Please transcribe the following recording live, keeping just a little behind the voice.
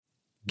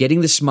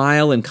Getting the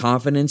smile and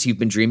confidence you've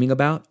been dreaming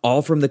about,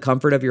 all from the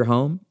comfort of your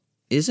home,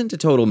 isn't a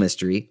total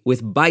mystery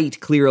with Bite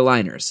clear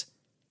aligners.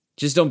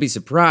 Just don't be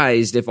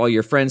surprised if all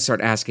your friends start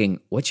asking,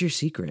 "What's your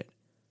secret?"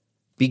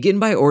 Begin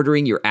by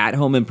ordering your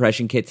at-home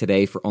impression kit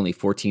today for only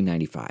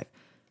 $14.95.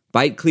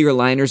 Bite clear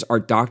aligners are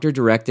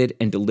doctor-directed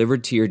and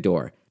delivered to your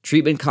door.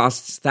 Treatment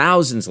costs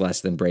thousands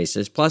less than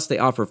braces, plus they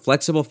offer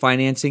flexible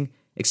financing,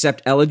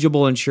 accept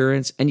eligible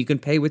insurance, and you can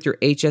pay with your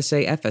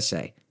HSA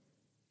FSA.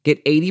 Get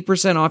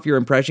 80% off your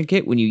impression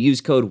kit when you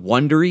use code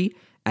WONDERY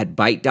at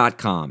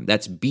Byte.com.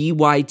 That's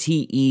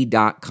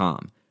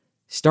BYTE.com.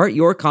 Start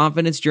your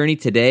confidence journey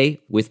today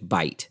with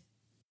Byte.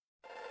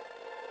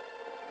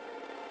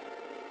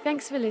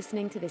 Thanks for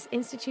listening to this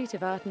Institute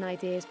of Art and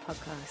Ideas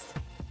podcast,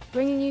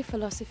 bringing you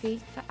philosophy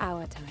for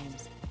our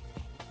times.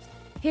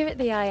 Here at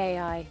the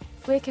IAI,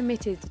 we're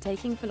committed to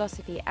taking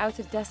philosophy out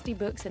of dusty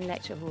books and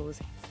lecture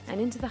halls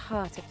and into the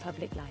heart of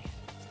public life.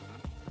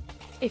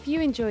 If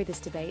you enjoy this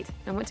debate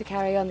and want to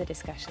carry on the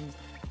discussion,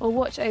 or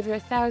watch over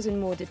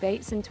 1,000 more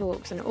debates and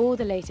talks on all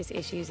the latest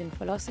issues in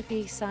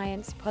philosophy,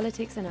 science,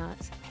 politics and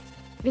arts,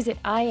 visit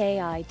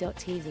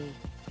iai.tv.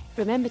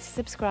 Remember to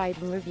subscribe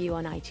and review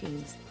on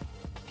iTunes.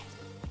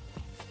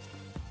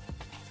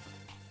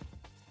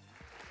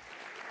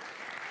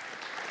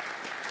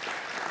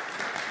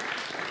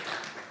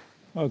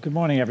 Well, good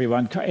morning,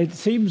 everyone. It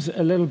seems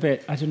a little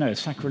bit, I don't know,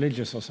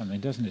 sacrilegious or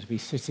something, doesn't it, to be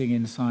sitting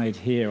inside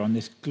here on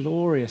this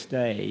glorious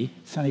day,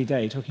 sunny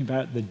day, talking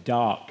about the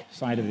dark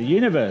side of the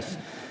universe.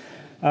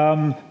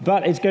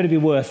 But it's going to be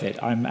worth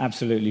it, I'm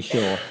absolutely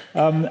sure.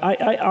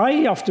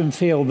 I often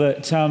feel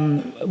that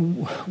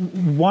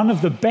one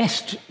of the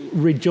best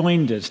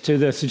rejoinders to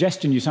the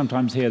suggestion you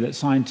sometimes hear that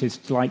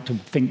scientists like to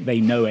think they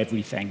know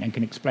everything and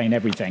can explain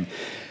everything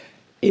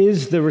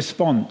is the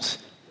response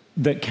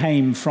that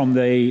came from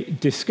the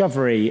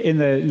discovery in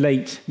the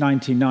late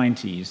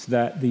 1990s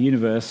that the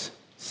universe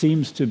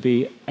seems to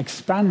be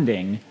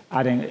expanding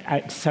at an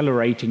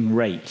accelerating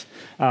rate,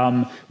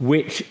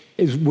 which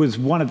was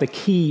one of the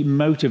key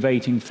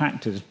motivating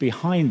factors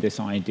behind this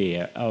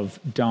idea of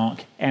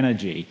dark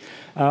energy.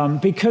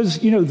 Because,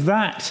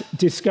 that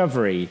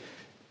discovery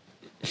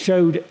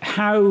showed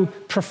how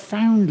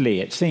profoundly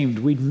it seemed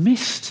we'd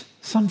missed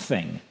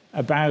something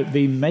about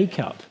the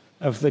makeup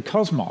of the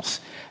cosmos,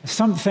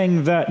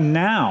 something that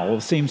now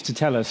seems to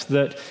tell us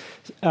that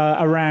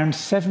around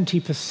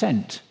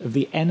 70% of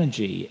the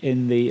energy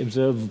in the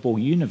observable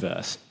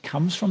universe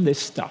comes from this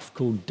stuff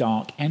called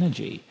dark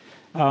energy.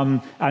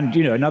 And,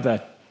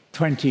 another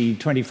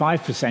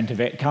 20-25%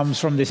 of it comes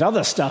from this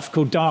other stuff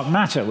called dark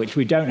matter, which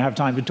we don't have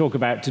time to talk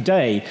about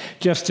today.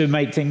 Just to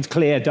make things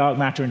clear, dark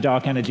matter and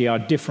dark energy are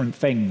different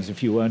things,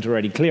 if you weren't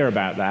already clear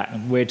about that,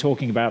 and we're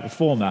talking about the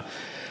former.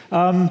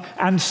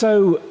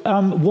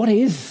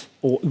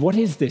 What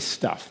is this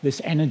stuff,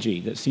 this energy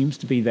that seems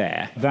to be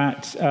there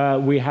that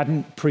we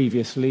hadn't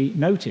previously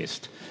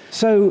noticed?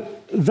 So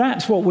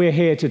that's what we're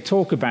here to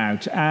talk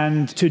about.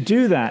 And to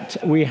do that,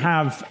 we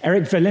have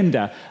Erik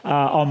Verlinde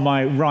on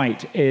my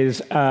right,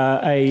 is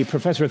a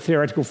professor of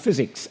theoretical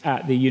physics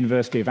at the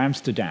University of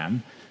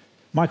Amsterdam.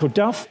 Michael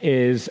Duff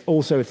is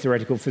also a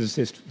theoretical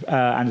physicist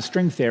and a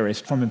string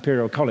theorist from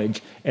Imperial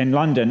College in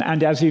London.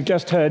 And as you've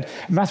just heard,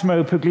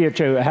 Massimo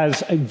Pigliucci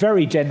has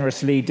very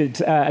generously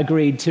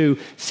agreed to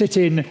sit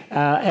in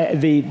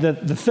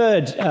the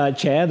third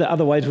chair that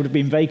otherwise would have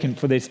been vacant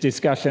for this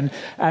discussion.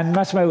 And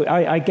Massimo,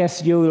 I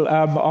guess you'll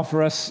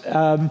offer us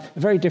a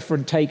very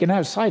different take, an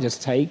outsider's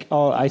take,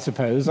 or I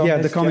suppose, on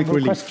this the comic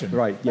relief question.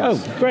 Right, yes. Oh,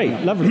 great,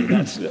 lovely.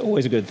 That's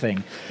always a good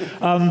thing.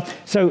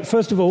 So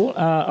first of all,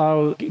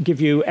 I'll give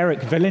you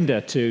Erik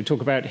Verlinde to talk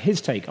about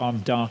his take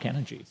on dark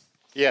energy.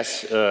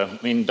 Yes,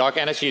 dark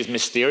energy is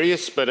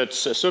mysterious, but it's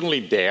certainly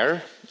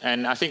there,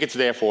 and I think it's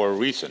there for a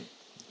reason.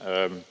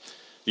 The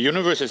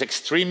universe is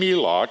extremely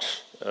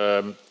large.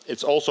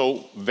 It's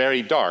also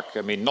very dark.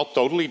 Not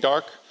totally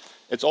dark.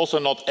 It's also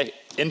not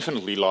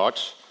infinitely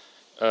large,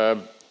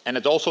 and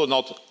it's also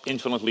not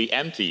infinitely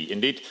empty.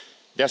 Indeed,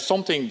 there's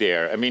something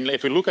there.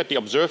 If we look at the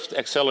observed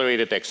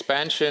accelerated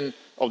expansion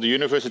of the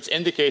universe, it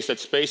indicates that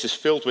space is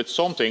filled with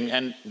something,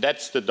 and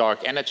that's the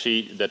dark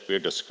energy that we're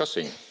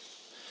discussing.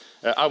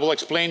 I will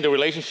explain the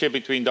relationship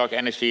between dark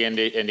energy and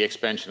the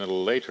expansion a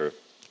little later.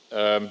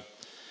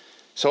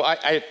 So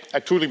I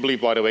truly believe,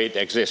 by the way, it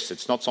exists.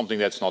 It's not something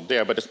that's not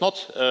there, but it's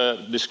not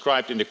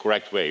described in the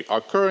correct way.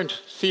 Our current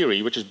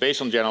theory, which is based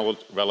on general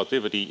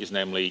relativity, is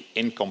namely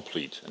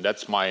incomplete, and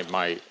that's my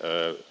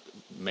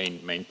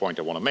main point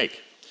I want to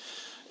make.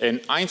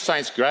 In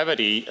Einstein's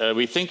gravity,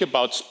 we think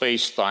about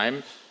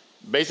space-time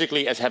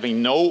basically as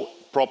having no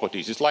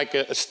properties. It's like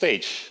a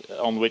stage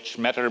on which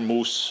matter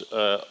moves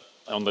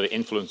under the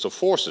influence of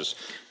forces.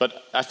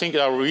 But I think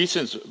there are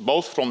reasons,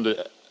 both from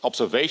the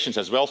observations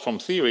as well from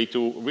theory,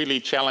 to really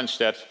challenge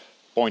that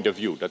point of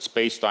view, that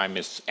space-time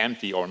is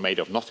empty or made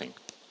of nothing.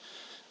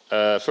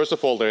 First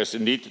of all, there's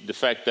indeed the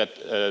fact that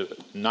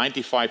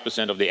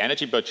 95% of the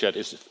energy budget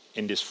is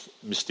in this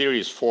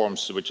mysterious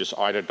forms, which is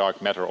either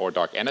dark matter or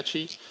dark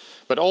energy.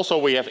 But also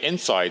we have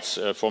insights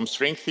from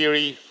string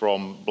theory,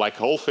 from black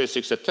hole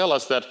physics, that tell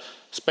us that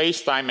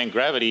space-time and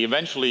gravity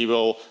eventually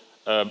will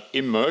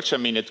emerge. I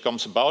mean, it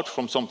comes about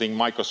from something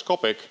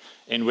microscopic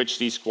in which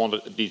these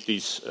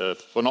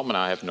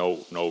phenomena have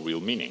no real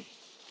meaning.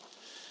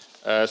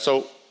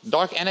 So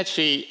dark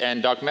energy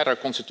and dark matter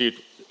constitute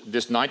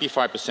this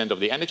 95% of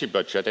the energy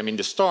budget. I mean,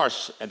 the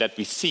stars that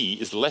we see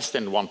is less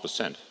than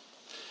 1%.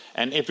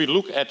 And if we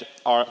look at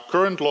our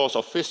current laws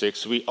of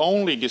physics, we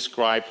only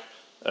describe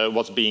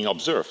what's being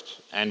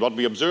observed. And what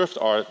we observed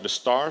are the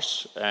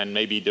stars and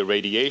maybe the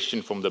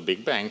radiation from the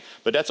Big Bang,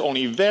 but that's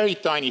only a very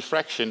tiny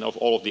fraction of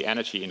all of the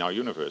energy in our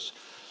universe.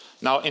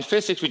 Now, in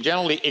physics, we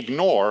generally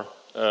ignore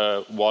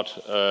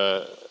what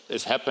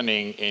is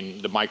happening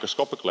in the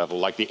microscopic level,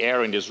 like the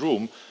air in this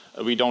room.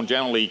 We don't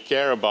generally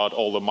care about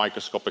all the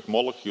microscopic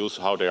molecules,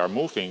 how they are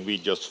moving. We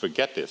just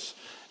forget this.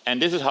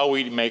 And this is how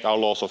we make our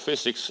laws of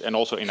physics, and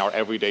also in our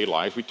everyday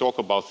life. We talk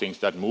about things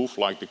that move,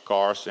 like the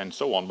cars and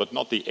so on, but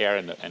not the air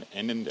and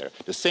in there.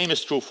 The same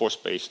is true for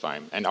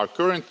space-time. And our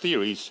current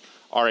theories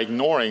are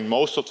ignoring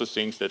most of the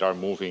things that are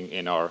moving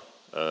in our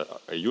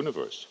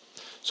universe.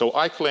 So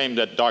I claim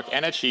that dark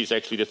energy is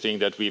actually the thing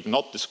that we've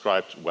not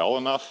described well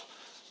enough,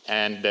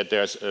 and that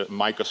there's a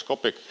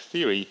microscopic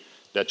theory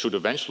that should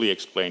eventually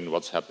explain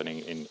what's happening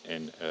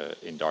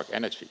in dark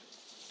energy.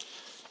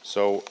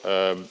 So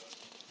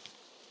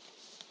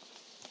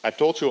I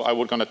told you I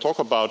was going to talk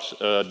about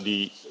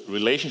the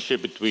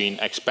relationship between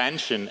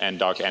expansion and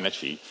dark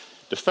energy.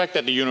 The fact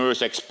that the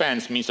universe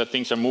expands means that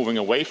things are moving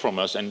away from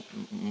us and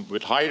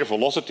with higher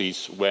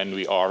velocities when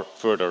we are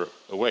further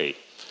away.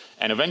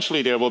 And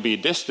eventually there will be a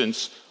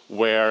distance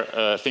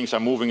where things are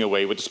moving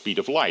away with the speed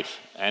of light.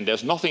 And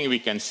there's nothing we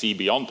can see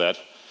beyond that.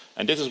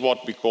 And this is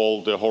what we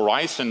call the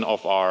horizon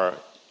of our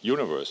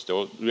universe.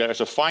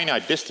 There's a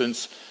finite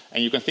distance,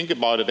 and you can think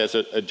about it as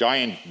a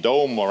giant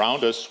dome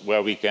around us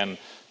where we can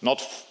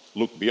not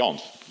look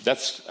beyond.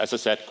 That's, as I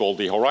said, called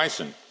the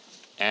horizon.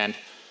 And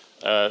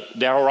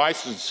there are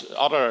horizons,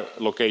 other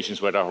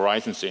locations where there are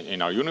horizons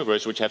in our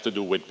universe which have to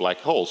do with black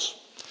holes.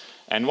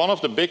 And one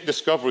of the big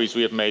discoveries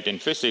we have made in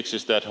physics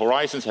is that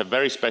horizons have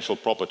very special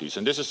properties.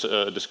 And this is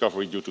a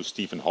discovery due to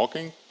Stephen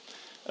Hawking.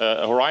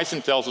 A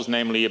horizon tells us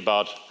namely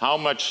about how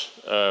much,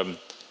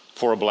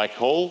 for a black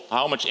hole,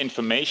 how much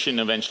information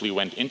eventually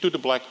went into the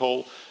black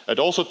hole. It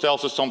also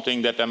tells us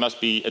something, that there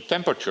must be a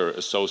temperature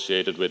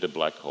associated with the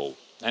black hole.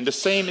 And the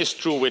same is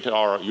true with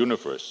our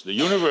universe. The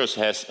universe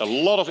has a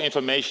lot of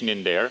information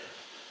in there,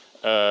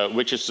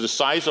 which is the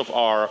size of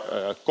our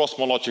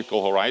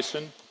cosmological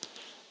horizon.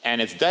 And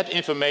it's that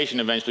information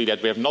eventually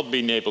that we have not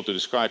been able to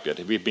describe yet.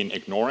 We've been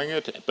ignoring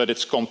it, but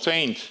it's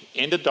contained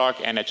in the dark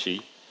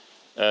energy.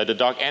 The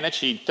dark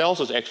energy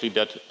tells us actually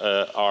that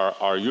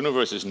our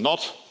universe is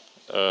not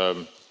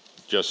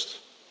just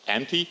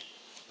empty,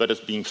 but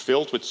it's being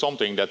filled with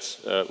something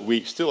that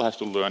we still have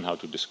to learn how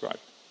to describe.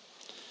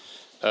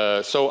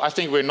 So I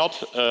think we're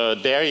not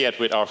there yet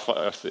with our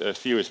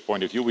theorist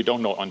point of view. We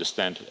don't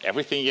understand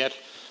everything yet.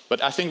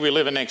 But I think we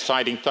live in an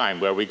exciting time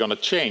where we're going to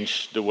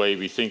change the way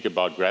we think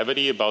about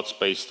gravity, about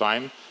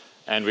space-time,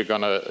 and we're going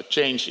to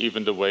change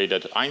even the way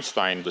that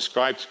Einstein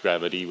described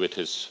gravity with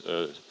his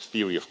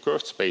theory of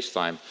curved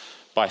space-time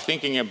by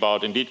thinking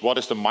about, indeed, what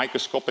is the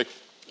microscopic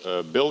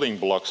building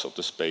blocks of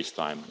the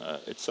space-time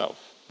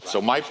itself.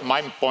 So my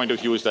point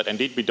of view is that,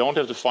 indeed, we don't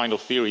have the final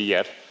theory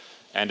yet,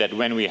 and that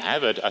when we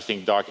have it, I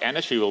think dark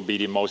energy will be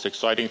the most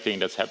exciting thing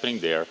that's happening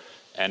there.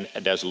 And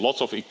there's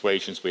lots of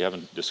equations we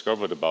haven't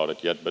discovered about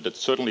it yet, but it's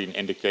certainly an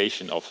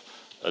indication of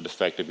the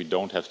fact that we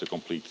don't have the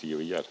complete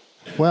theory yet.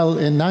 Well,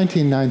 in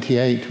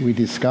 1998, we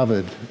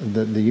discovered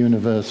that the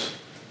universe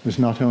was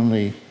not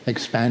only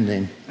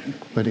expanding,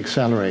 but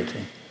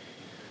accelerating.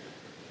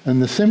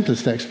 And the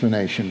simplest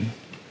explanation,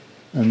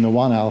 and the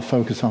one I'll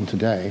focus on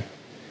today,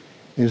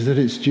 is that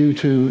it's due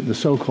to the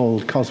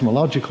so-called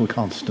cosmological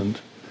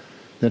constant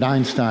that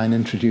Einstein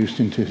introduced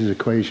into his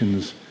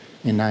equations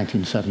in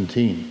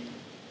 1917.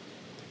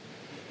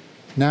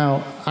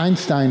 Now,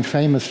 Einstein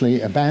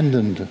famously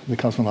abandoned the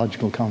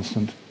cosmological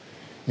constant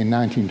in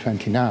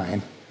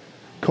 1929,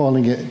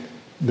 calling it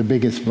the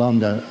biggest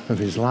blunder of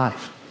his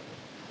life.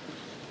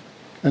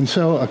 And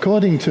so,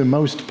 according to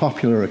most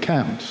popular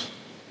accounts,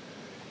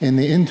 in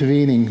the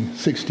intervening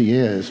 60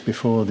 years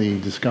before the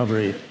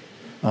discovery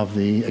of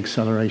the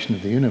acceleration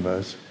of the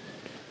universe,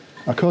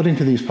 according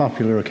to these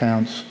popular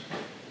accounts,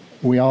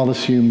 we all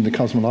assumed the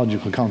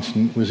cosmological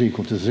constant was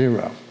equal to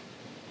 0.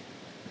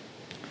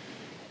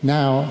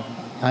 Now,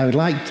 I would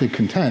like to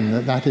contend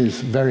that that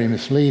is very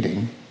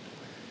misleading.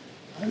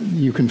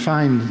 You can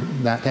find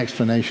that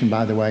explanation,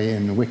 by the way,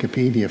 in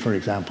Wikipedia, for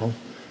example,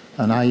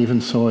 and I even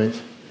saw it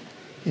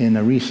in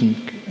a recent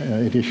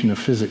edition of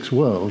Physics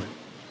World.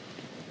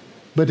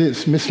 But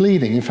it's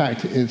misleading. In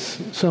fact,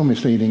 it's so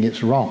misleading,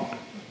 it's wrong.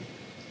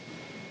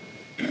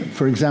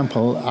 For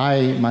example,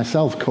 I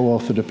myself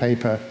co-authored a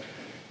paper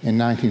in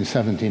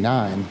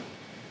 1979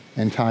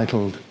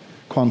 entitled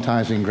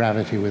Quantizing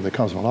Gravity with a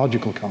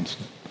Cosmological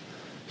Constant.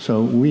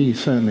 So we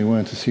certainly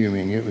weren't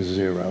assuming it was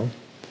 0,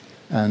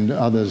 and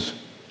others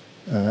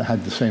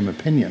had the same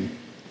opinion.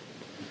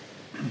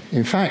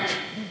 In fact,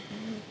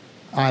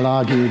 I'll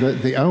argue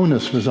that the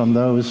onus was on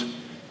those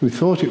who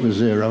thought it was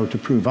zero to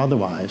prove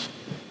otherwise,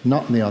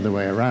 not the other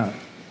way around.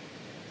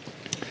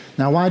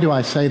 Now, why do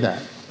I say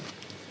that?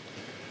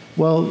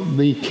 Well,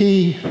 the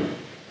key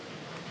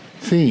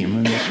theme,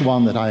 and it's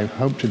one that I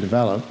hope to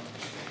develop,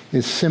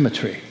 is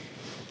symmetry.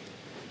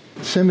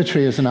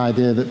 Symmetry is an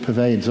idea that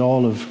pervades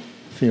all of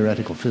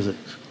theoretical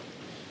physics.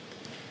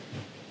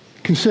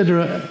 Consider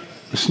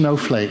a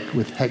snowflake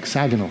with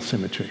hexagonal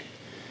symmetry.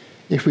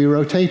 If we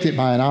rotate it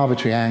by an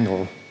arbitrary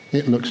angle,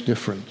 it looks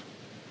different.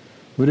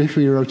 But if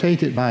we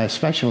rotate it by a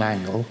special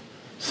angle,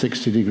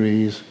 60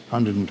 degrees,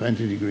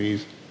 120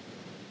 degrees,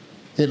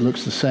 it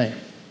looks the same.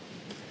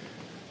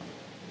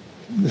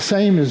 The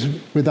same is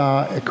with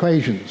our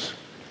equations.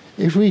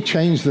 If we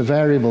change the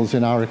variables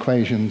in our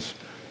equations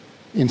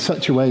in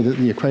such a way that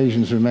the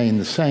equations remain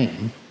the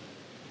same,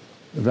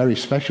 a very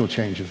special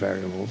change of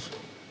variables,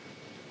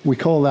 we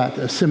call that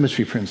a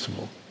symmetry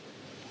principle.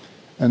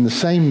 And the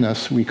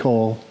sameness we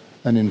call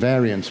an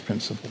invariance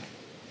principle.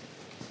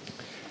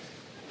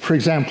 For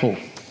example,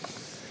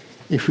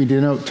 if we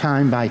denote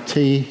time by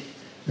t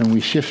and we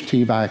shift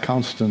t by a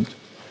constant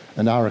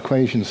and our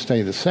equations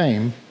stay the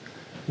same,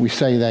 we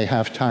say they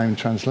have time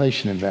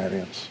translation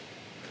invariance.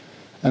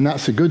 And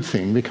that's a good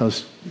thing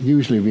because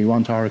usually we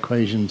want our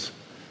equations,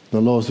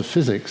 the laws of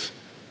physics,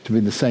 to be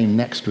the same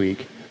next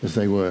week as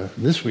they were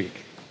this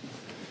week.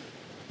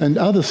 And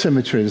other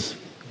symmetries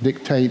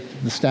dictate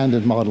the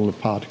standard model of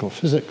particle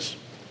physics.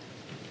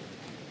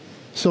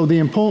 So the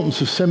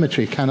importance of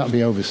symmetry cannot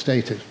be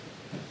overstated.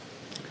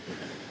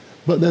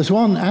 But there's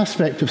one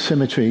aspect of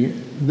symmetry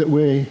that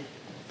we're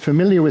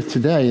familiar with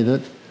today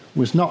that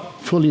was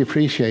not fully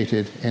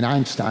appreciated in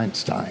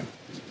Einstein's time.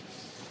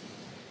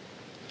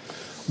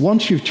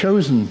 Once you've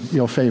chosen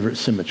your favorite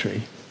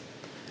symmetry,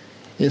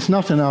 it's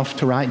not enough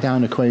to write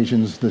down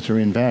equations that are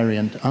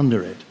invariant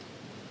under it.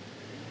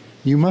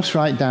 You must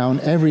write down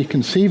every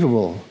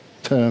conceivable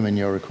term in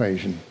your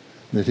equation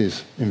that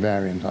is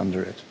invariant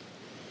under it.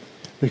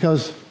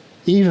 Because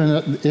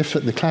even if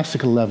at the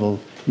classical level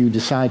you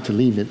decide to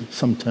leave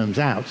some terms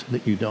out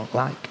that you don't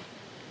like,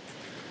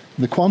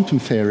 the quantum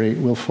theory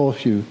will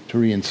force you to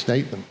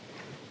reinstate them.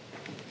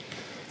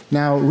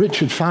 Now,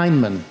 Richard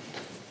Feynman,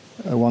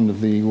 one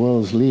of the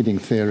world's leading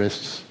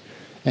theorists,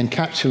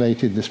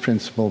 encapsulated this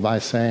principle by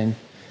saying,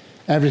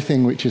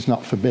 everything which is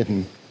not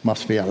forbidden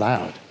must be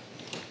allowed.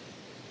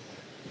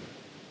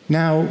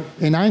 Now,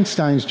 in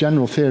Einstein's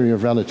general theory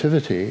of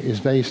relativity is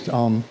based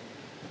on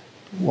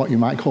what you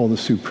might call the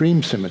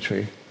supreme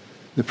symmetry,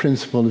 the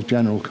principle of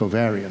general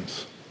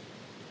covariance.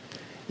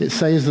 It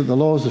says that the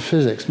laws of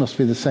physics must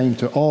be the same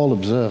to all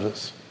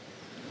observers,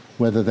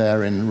 whether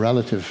they're in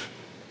relative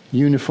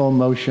uniform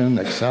motion,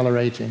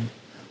 accelerating,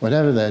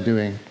 whatever they're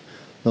doing,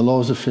 the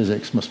laws of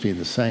physics must be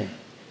the same.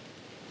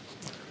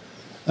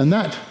 And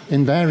that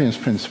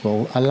invariance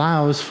principle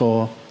allows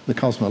for the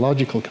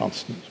cosmological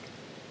constant.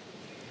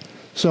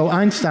 So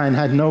Einstein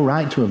had no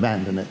right to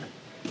abandon it.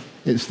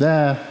 It's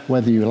there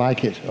whether you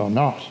like it or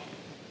not.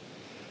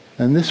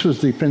 And this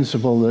was the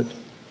principle that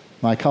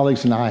my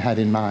colleagues and I had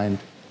in mind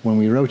when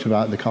we wrote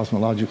about the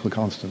cosmological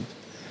constant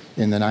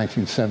in the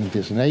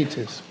 1970s and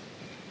 80s.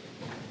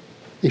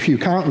 If you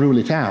can't rule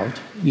it out,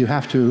 you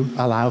have to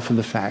allow for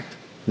the fact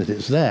that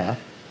it's there,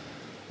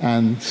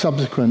 and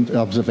subsequent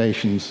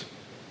observations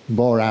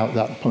bore out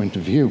that point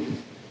of view.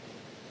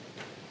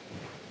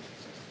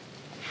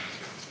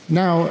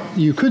 Now,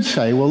 you could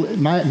say, well,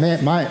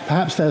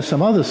 perhaps there's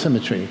some other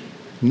symmetry,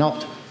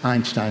 not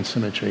Einstein's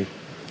symmetry,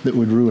 that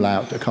would rule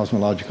out a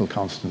cosmological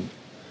constant.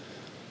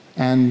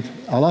 And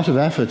a lot of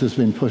effort has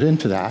been put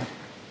into that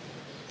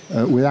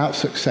without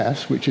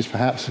success, which is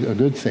perhaps a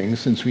good thing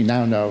since we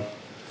now know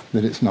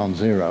that it's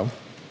non-zero.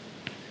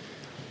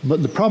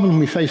 But the problem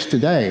we face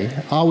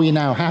today, are we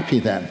now happy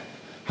then,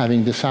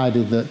 having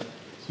decided that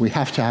we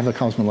have to have a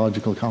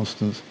cosmological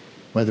constant,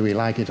 whether we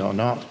like it or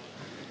not?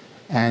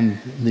 And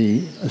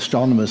the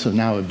astronomers have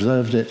now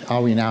observed it.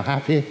 Are we now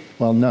happy?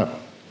 Well, no.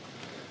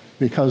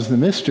 Because the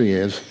mystery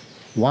is,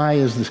 why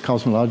is this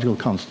cosmological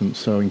constant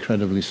so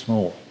incredibly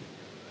small?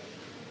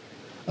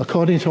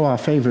 According to our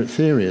favorite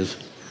theories,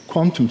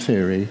 quantum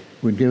theory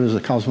would give us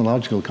a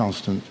cosmological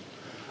constant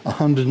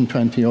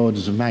 120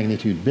 orders of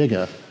magnitude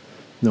bigger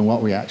than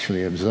what we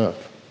actually observe.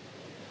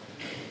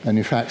 And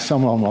in fact,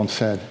 someone once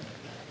said,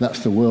 that's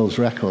the world's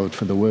record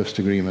for the worst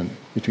agreement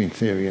between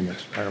theory and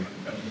experiment.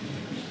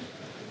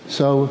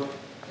 So,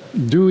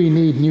 do we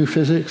need new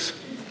physics?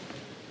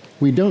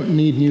 We don't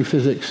need new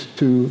physics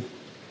to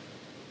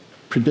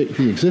predict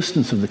the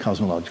existence of the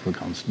cosmological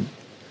constant,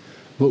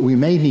 but we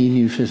may need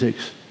new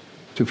physics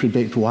to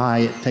predict why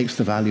it takes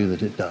the value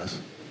that it does.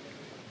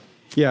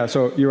 Yeah,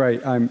 so you're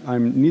right.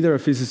 I'm neither a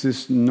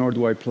physicist nor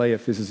do I play a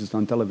physicist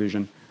on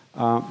television,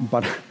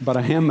 but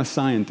I am a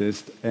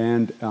scientist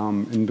and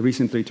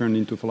recently turned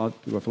into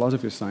a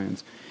philosophy of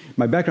science.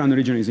 My background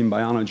originally is in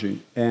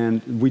biology,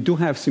 and we do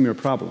have similar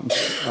problems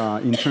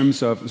in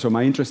terms of, so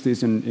my interest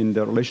is in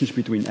the relationship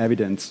between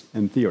evidence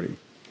and theory.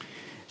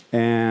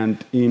 And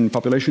in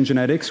population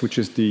genetics, which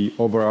is the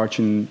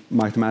overarching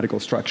mathematical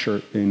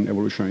structure in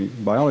evolutionary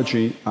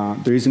biology,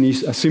 there is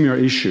a similar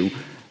issue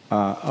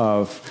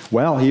of,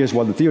 well, here's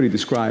what the theory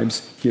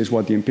describes, here's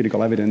what the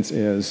empirical evidence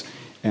is,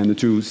 and the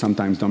two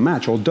sometimes don't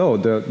match. Although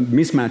the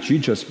mismatch you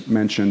just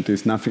mentioned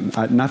is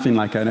nothing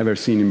like I've ever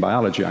seen in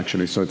biology,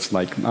 actually. So it's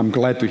like, I'm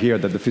glad to hear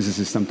that the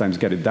physicists sometimes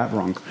get it that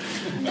wrong.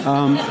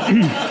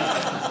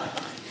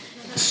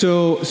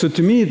 So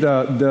to me,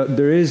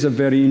 there is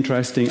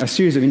a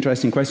series of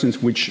interesting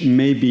questions which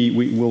maybe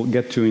we will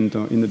get to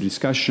in the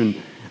discussion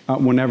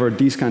whenever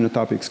these kind of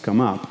topics come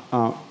up.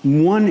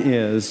 One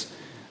is,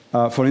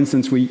 for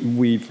instance,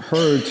 we've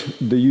heard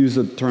the use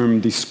of the term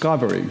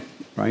discovery,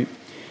 right?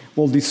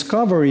 Well,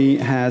 discovery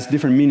has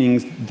different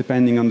meanings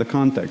depending on the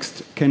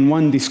context. Can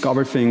one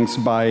discover things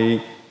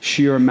by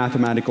sheer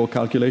mathematical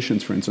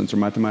calculations, for instance, or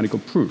mathematical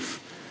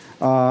proof?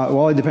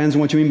 Well, it depends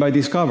on what you mean by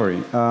discovery.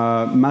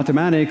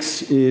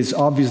 Mathematics is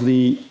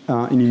obviously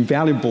an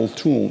invaluable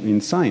tool in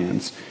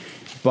science,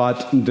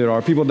 but there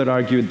are people that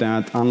argue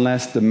that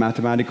unless the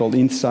mathematical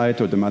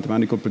insight or the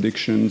mathematical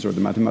predictions or the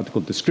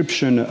mathematical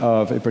description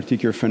of a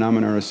particular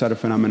phenomenon or a set of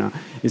phenomena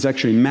is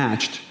actually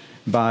matched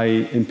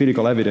by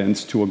empirical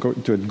evidence to a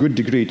good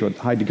degree, to a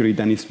high degree,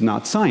 then it's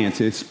not science.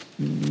 It's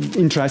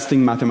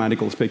interesting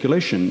mathematical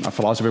speculation. A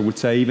philosopher would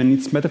say even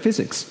it's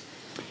metaphysics,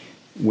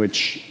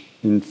 which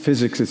in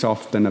physics is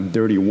often a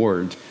dirty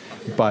word,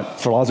 but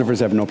philosophers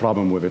have no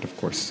problem with it, of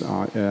course.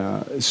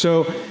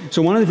 So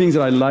one of the things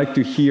that I'd like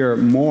to hear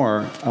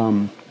more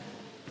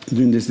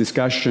during this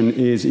discussion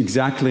is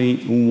exactly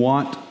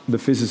what the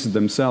physicists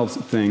themselves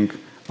think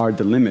are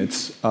the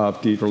limits of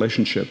the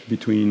relationship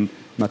between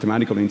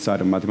mathematical insight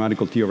and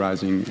mathematical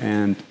theorizing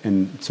and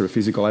sort of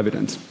physical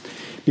evidence.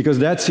 Because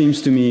that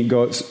seems to me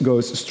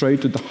goes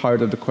straight to the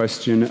heart of the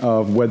question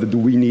of whether do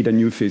we need a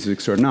new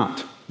physics or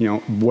not.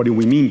 What do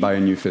we mean by a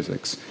new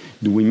physics?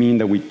 Do we mean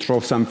that we throw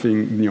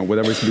something,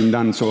 whatever's been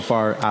done so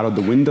far out of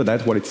the window?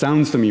 That's what it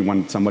sounds to me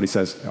when somebody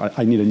says,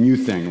 I need a new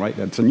thing, right?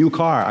 That's a new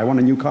car, I want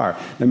a new car.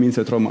 That means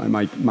I throw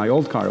my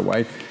old car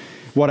away.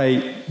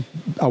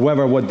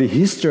 However, what the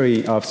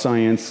history of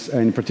science,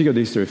 and in particular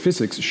the history of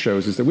physics,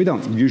 shows is that we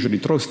don't usually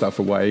throw stuff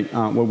away.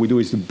 What we do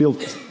is to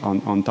build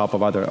on top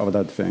of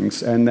other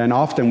things. And then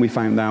often we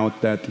find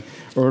out that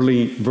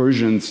early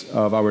versions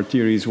of our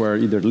theories were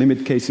either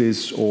limit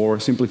cases or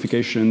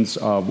simplifications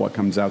of what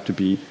comes out to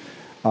be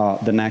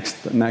the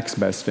next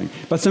best thing.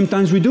 But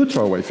sometimes we do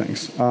throw away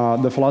things.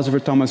 The philosopher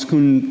Thomas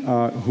Kuhn,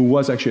 who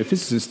was actually a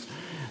physicist,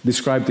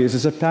 described this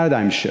as a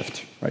paradigm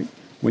shift, right?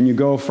 When you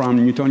go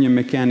from Newtonian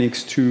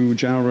mechanics to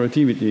general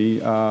relativity,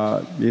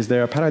 is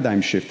there a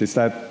paradigm shift?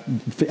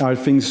 Are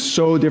things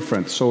so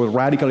different, so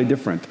radically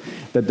different,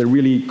 that they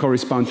really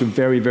correspond to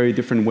very, very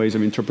different ways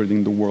of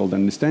interpreting the world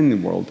and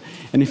understanding the world?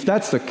 And if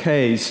that's the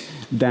case,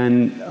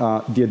 then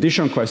the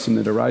additional question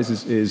that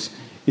arises is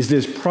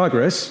this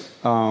progress?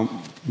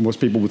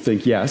 Most people would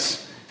think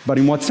yes. But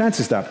in what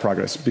sense is that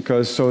progress?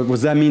 So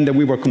does that mean that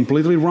we were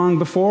completely wrong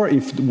before?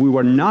 If we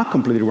were not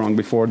completely wrong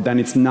before, then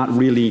it's not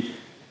really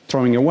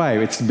throwing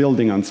away, it's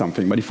building on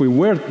something. But if we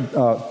were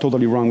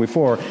totally wrong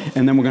before,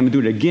 and then we're going to do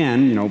it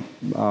again,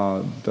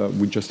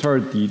 we just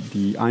heard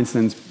the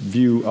Einstein's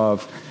view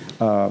of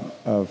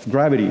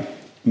gravity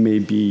may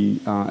be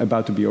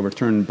about to be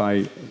overturned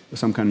by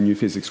some kind of new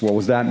physics. Well,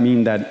 does that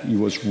mean that it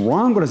was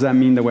wrong, or does that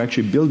mean that we're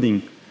actually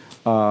building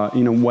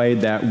in a way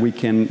that we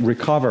can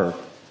recover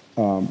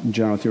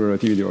general theory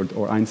of relativity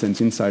or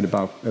Einstein's insight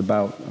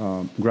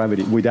about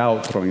gravity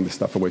without throwing the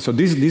stuff away? So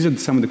these are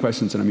some of the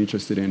questions that I'm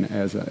interested in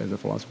as a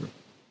philosopher.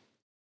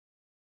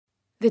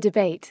 The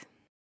debate.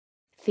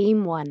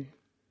 Theme 1.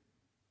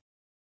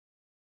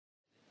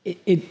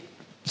 It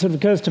sort of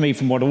occurs to me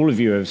from what all of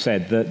you have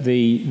said that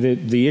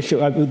the issue,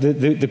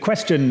 the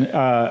question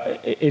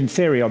in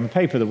theory on the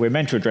paper that we're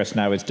meant to address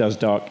now is, does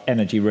dark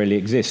energy really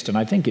exist? And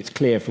I think it's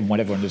clear from what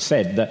everyone has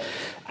said that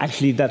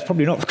actually that's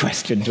probably not the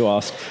question to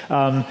ask.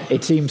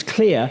 It seems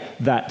clear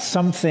that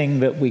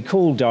something that we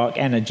call dark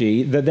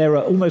energy, that there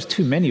are almost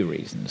too many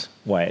reasons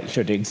why it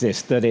should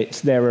exist.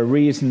 There are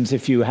reasons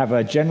if you have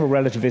a general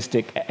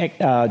relativistic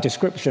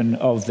description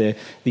of the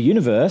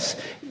universe,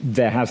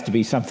 there has to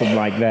be something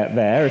like that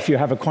there. If you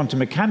have a quantum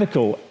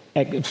mechanical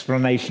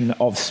explanation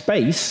of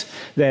space,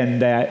 then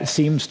there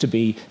seems to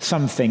be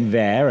something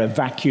there, a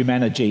vacuum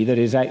energy that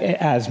is,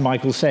 as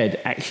Michael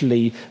said,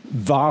 actually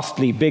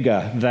vastly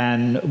bigger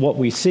than what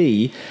we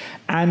see.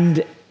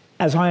 And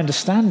as I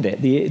understand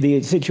it,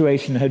 the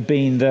situation had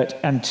been that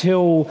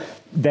until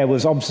there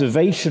was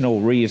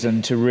observational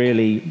reason to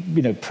really,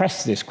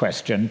 press this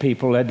question,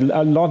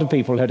 a lot of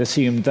people had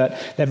assumed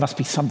that there must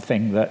be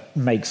something that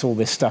makes all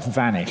this stuff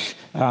vanish,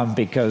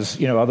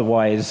 because,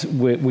 otherwise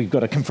we've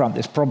got to confront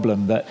this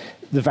problem that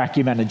the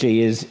vacuum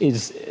energy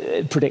is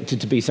predicted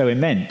to be so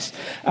immense,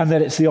 and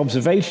that it's the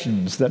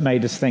observations that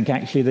made us think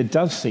actually there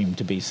does seem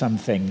to be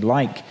something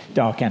like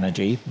dark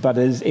energy, but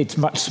it's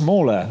much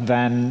smaller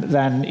than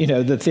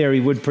the theory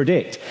would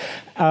predict.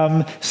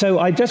 So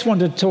I just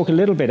wanted to talk a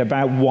little bit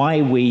about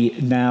why we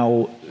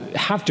now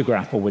have to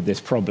grapple with this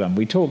problem.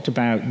 We talked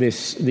about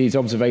these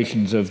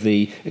observations of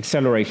the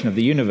acceleration of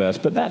the universe,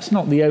 but that's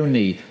not the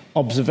only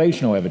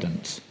observational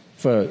evidence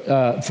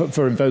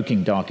for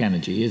invoking dark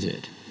energy, is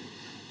it?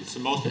 It's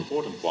the most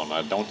important one.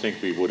 I don't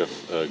think we would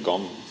have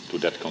gone to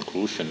that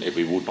conclusion if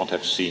we would not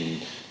have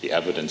seen the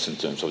evidence in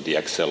terms of the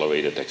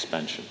accelerated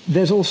expansion.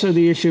 There's also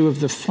the issue of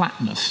the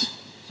flatness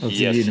of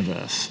the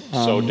universe.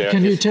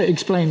 Can you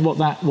explain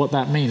what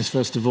that means,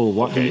 first of all,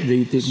 what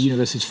the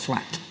universe is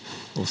flat?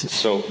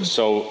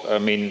 So I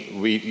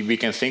mean, we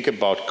can think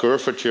about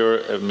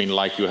curvature, I mean,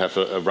 like you have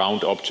a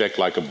round object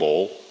like a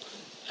ball,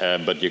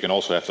 but you can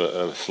also have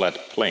a flat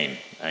plane.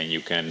 And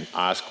you can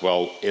ask,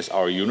 well, is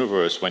our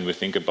universe, when we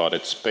think about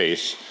its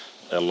space,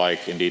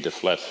 like indeed a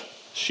flat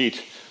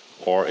sheet,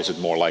 or is it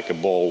more like a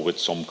ball with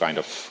some kind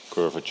of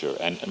curvature?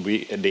 And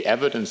the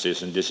evidence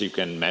is, and this you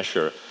can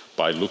measure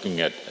by looking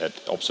at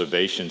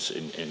observations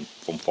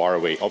from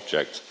faraway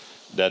objects,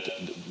 that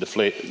the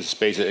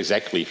space is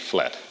exactly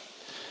flat,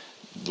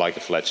 like a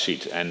flat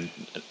sheet. And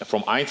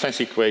from Einstein's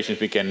equations,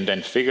 we can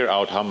then figure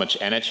out how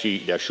much energy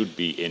there should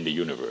be in the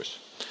universe.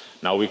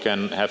 Now, we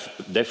can have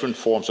different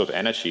forms of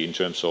energy in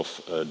terms of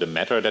the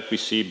matter that we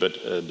see, but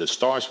the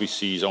stars we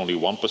see is only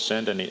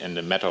 1%, and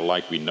the matter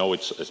like we know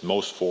it's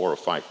most 4 or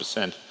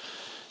 5%.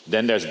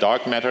 Then there's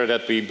dark matter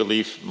that we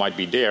believe might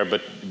be there,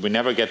 but we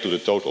never get to the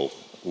total,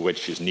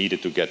 which is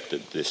needed to get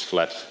this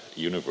flat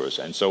universe.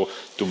 And so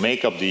to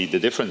make up the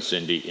difference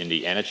in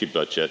the energy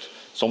budget,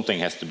 something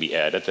has to be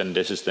added, and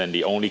this is then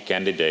the only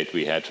candidate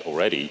we had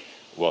already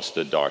was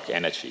the dark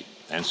energy.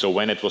 And so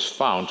when it was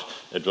found,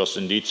 it was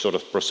indeed sort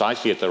of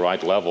precisely at the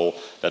right level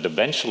that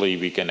eventually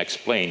we can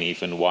explain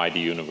even why the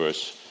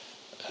universe,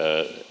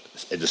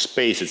 the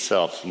space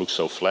itself looks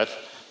so flat.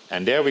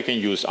 And there we can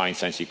use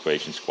Einstein's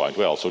equations quite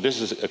well. So this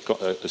is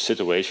a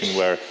situation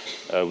where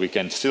we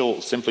can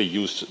still simply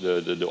use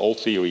the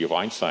old theory of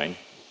Einstein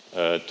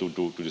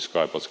to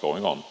describe what's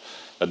going on.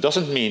 That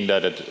doesn't mean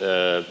that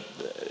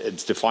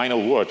it's the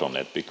final word on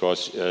it,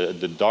 because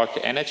the dark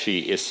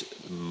energy is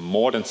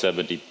more than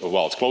 70,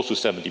 well, it's close to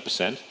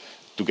 70%.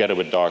 Together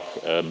with dark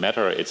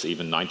matter, it's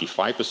even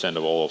 95%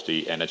 of all of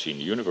the energy in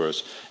the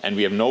universe. And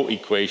we have no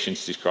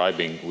equations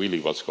describing really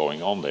what's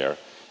going on there,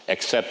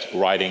 except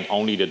writing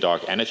only the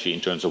dark energy in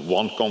terms of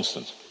one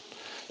constant.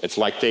 It's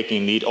like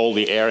taking all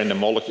the air in the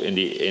molecule in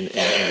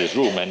this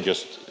room and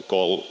just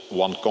call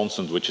one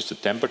constant, which is the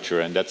temperature,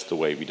 and that's the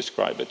way we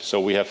describe it.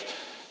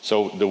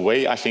 So the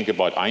way I think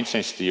about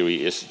Einstein's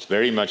theory is it's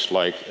very much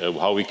like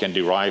how we can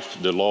derive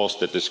the laws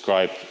that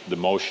describe the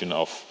motion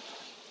of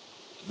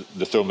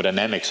the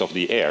thermodynamics of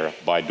the air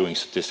by doing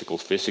statistical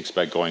physics,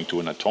 by going to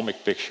an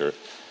atomic picture.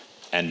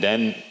 And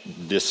then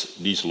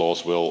these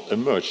laws will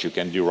emerge. You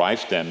can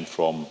derive them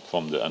from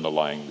the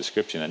underlying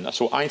description. And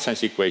so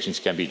Einstein's equations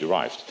can be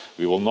derived.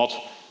 We will not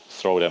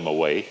throw them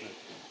away.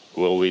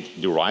 We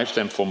derive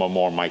them from a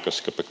more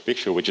microscopic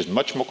picture, which is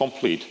much more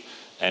complete,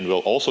 and will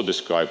also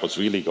describe what's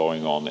really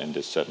going on in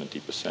this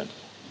 70%.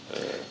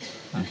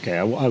 Okay,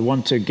 I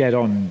want to get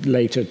on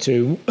later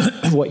to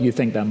what you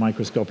think that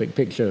microscopic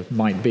picture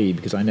might be,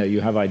 because I know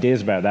you have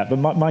ideas about that. But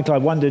Michael, I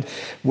wondered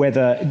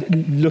whether,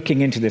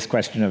 looking into this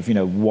question of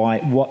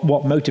what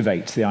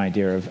motivates the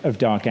idea of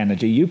dark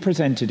energy, you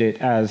presented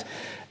it as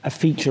a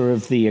feature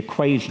of the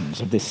equations,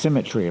 of this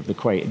symmetry of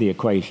the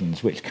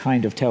equations, which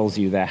kind of tells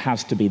you there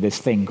has to be this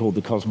thing called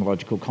the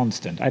cosmological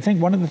constant. I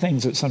think one of the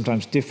things that's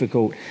sometimes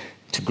difficult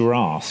to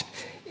grasp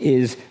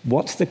is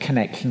what's the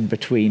connection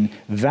between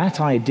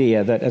that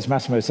idea that, as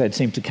Massimo said,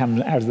 seemed to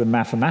come out of the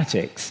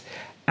mathematics,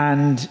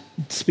 and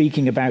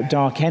speaking about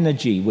dark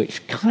energy,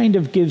 which kind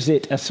of gives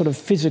it a sort of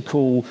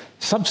physical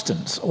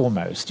substance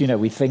almost.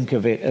 We think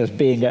of it as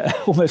being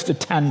almost a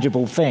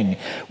tangible thing.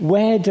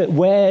 Where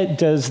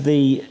does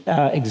the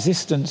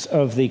existence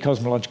of the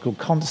cosmological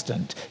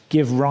constant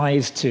give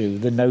rise to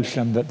the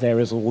notion that there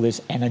is all this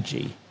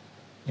energy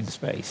in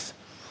space?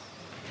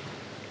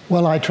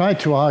 Well, I tried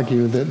to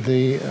argue that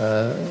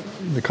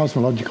the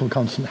cosmological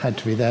constant had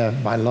to be there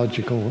by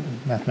logical,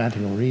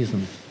 mathematical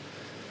reasons.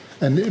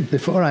 And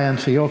before I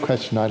answer your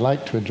question, I'd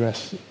like to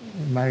address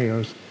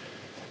Mario's.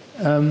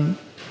 When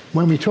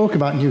we talk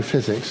about new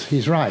physics,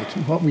 he's right.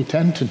 What we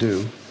tend to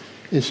do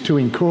is to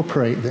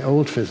incorporate the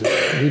old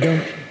physics. We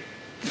don't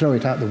throw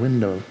it out the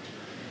window.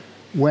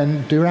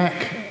 When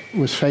Dirac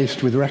was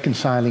faced with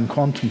reconciling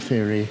quantum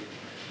theory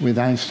with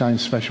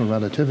Einstein's special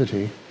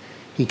relativity,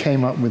 he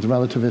came up with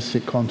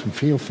relativistic quantum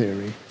field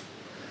theory.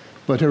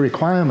 But a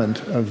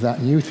requirement of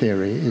that new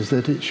theory is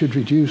that it should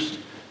reduce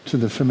to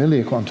the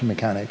familiar quantum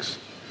mechanics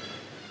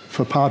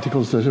for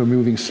particles that are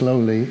moving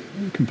slowly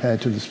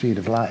compared to the speed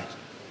of light.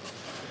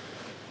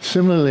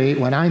 Similarly,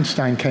 when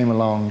Einstein came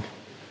along,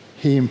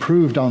 he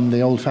improved on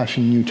the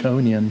old-fashioned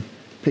Newtonian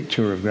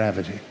picture of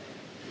gravity.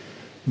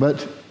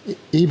 But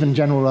even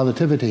general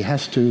relativity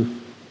has to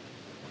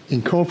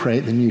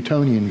incorporate the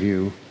Newtonian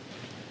view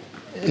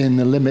in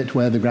the limit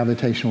where the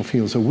gravitational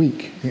fields are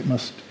weak. It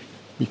must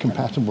be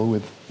compatible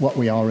with what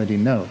we already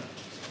know.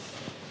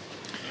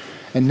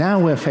 And now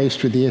we're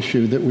faced with the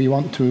issue that we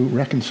want to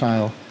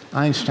reconcile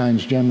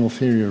Einstein's general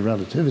theory of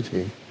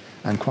relativity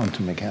and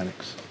quantum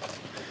mechanics.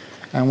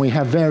 And we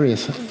have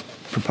various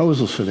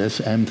proposals for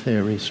this, M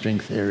theory, string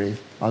theory,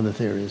 other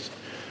theories.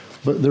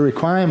 But the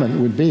requirement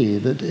would be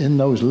that in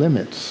those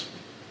limits,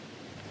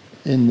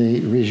 in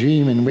the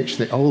regime in which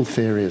the old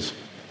theories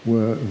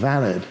were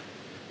valid,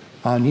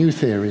 our new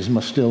theories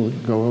must still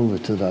go over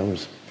to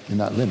those in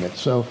that limit.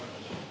 So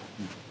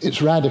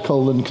it's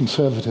radical and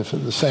conservative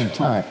at the same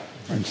time,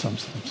 in some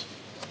sense.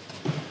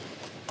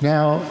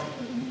 Now,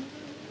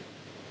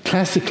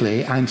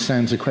 classically,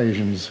 Einstein's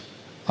equations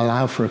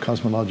allow for a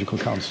cosmological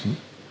constant.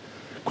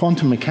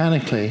 Quantum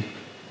mechanically,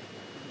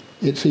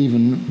 it's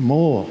even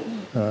more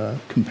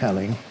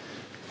compelling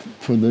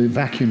for the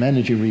vacuum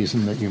energy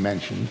reason that you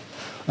mentioned.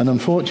 And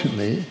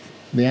unfortunately,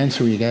 the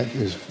answer we get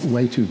is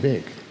way too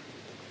big.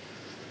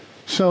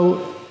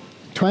 So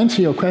to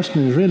answer your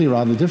question is really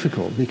rather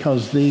difficult,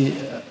 because the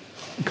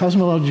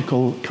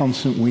cosmological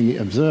constant we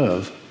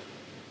observe,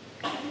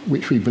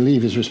 which we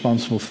believe is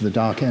responsible for the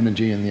dark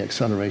energy and the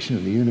acceleration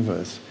of the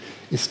universe,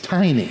 is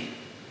tiny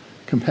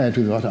compared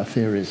with what our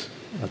theories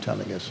are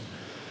telling us.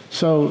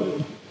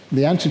 So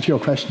the answer to your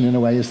question, in a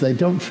way, is they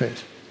don't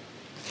fit.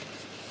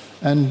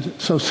 And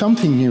so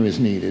something new is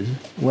needed,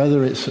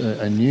 whether it's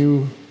a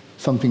new,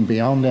 something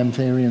beyond M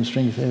theory and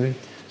string theory,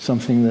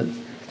 something that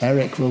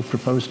Erik will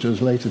propose to us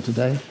later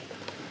today,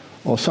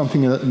 or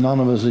something that none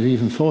of us have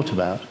even thought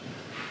about.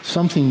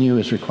 Something new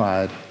is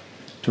required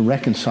to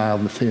reconcile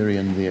the theory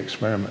and the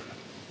experiment.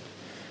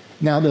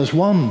 Now, there's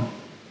one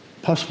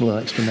possible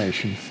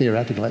explanation,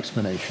 theoretical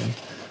explanation,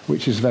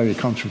 which is very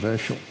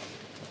controversial.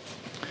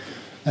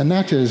 And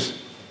that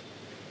is,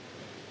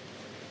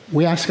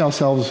 we ask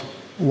ourselves,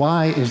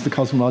 why does the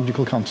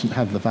cosmological constant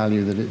have the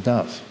value that it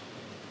does?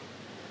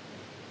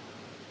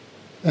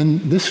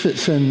 And this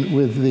fits in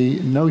with the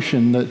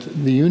notion that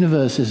the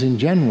universe is in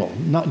general,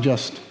 not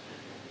just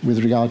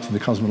with regard to the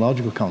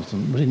cosmological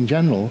constant, but in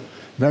general,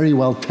 very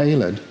well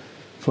tailored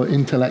for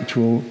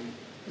intelligent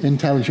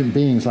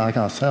beings like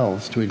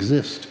ourselves to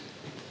exist.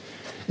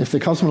 If the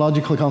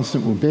cosmological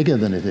constant were bigger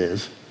than it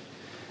is,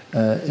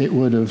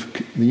 the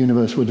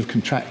universe would have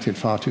contracted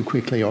far too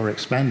quickly or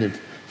expanded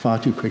far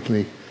too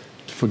quickly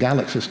for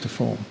galaxies to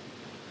form.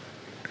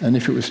 And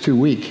if it was too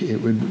weak,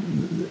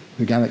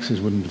 the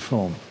galaxies wouldn't have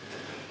formed.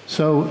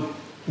 So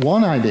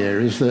one idea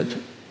is that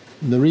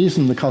the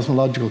reason the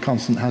cosmological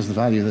constant has the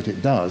value that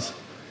it does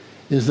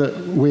is that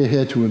we're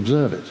here to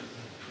observe it.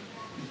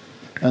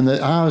 And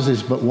that ours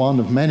is but one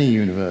of many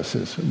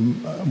universes,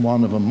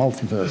 one of a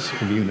multiverse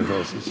of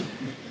universes,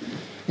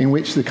 in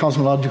which the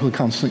cosmological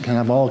constant can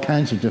have all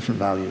kinds of different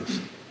values.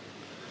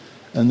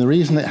 And the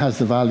reason it has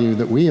the value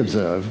that we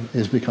observe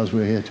is because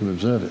we're here to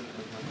observe it.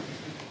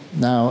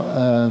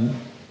 Now,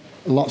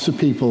 lots of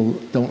people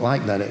don't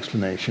like that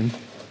explanation.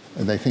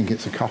 They think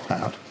it's a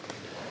cop-out.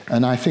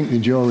 And I think the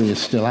jury is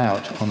still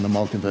out on the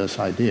multiverse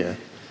idea.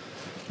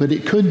 But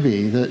it could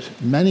be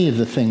that many of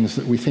the things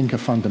that we think are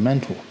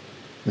fundamental,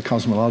 the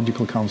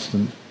cosmological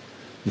constant,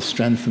 the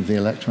strength of the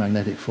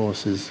electromagnetic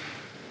forces,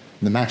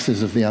 the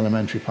masses of the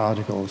elementary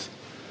particles,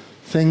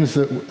 things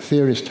that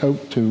theorists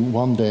hope to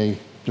one day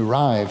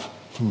derive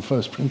from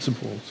first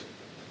principles,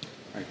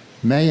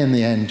 may in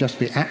the end just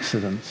be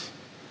accidents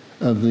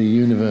of the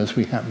universe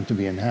we happen to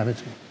be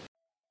inhabiting.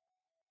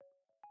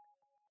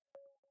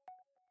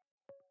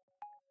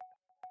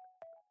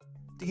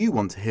 Do you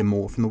want to hear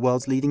more from the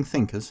world's leading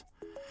thinkers?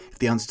 If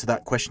the answer to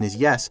that question is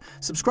yes,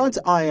 subscribe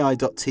to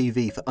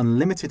iai.tv for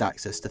unlimited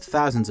access to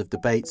thousands of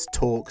debates,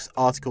 talks,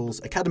 articles,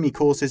 academy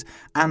courses,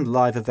 and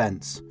live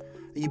events.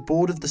 Are you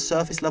bored of the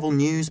surface-level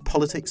news,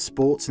 politics,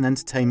 sports, and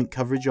entertainment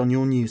coverage on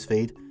your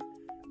newsfeed?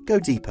 Go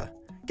deeper.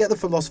 Get the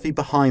philosophy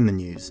behind the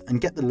news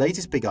and get the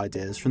latest big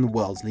ideas from the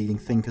world's leading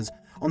thinkers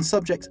on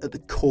subjects at the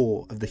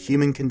core of the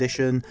human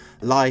condition,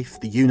 life,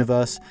 the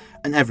universe,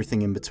 and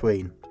everything in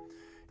between.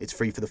 It's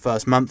free for the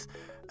first month,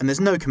 and there's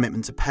no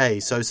commitment to pay,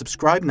 so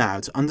subscribe now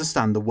to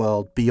understand the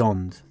world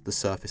beyond the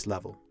surface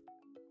level.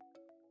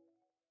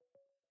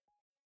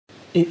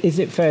 Is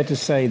it fair to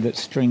say that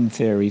string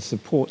theory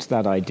supports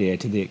that idea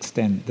to the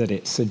extent that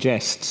it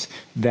suggests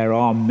there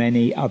are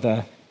many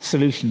other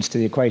solutions to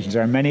the equations?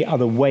 There are many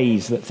other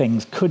ways that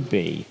things could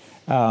be,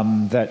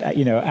 that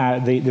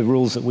the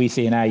rules that we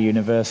see in our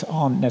universe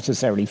aren't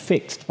necessarily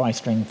fixed by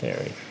string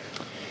theory.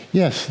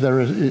 Yes,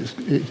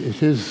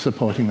 it is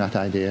supporting that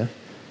idea.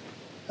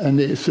 And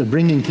it's a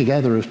bringing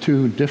together of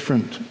two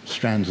different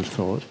strands of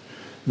thought.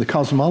 The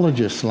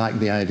cosmologists like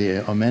the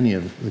idea, or many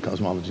of the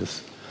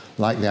cosmologists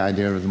like the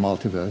idea of the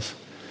multiverse,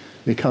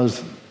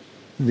 because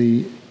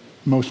the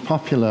most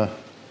popular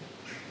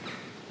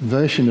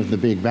version of the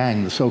Big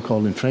Bang, the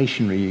so-called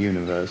inflationary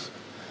universe,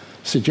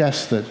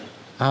 suggests that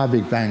our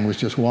Big Bang was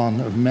just one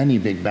of many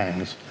Big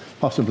Bangs,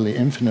 possibly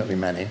infinitely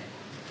many,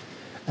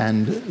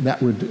 and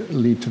that would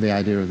lead to the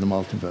idea of the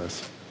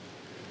multiverse.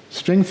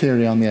 String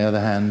theory, on the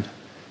other hand,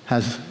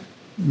 has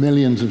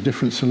millions of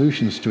different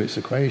solutions to its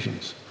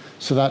equations.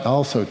 So that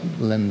also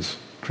lends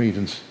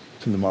credence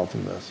to the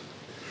multiverse.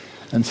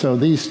 And so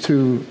these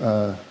two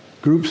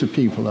groups of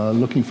people are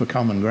looking for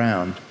common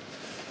ground.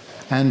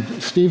 And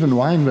Steven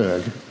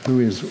Weinberg, who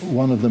is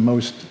one of the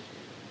most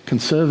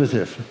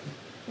conservative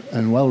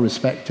and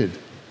well-respected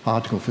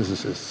particle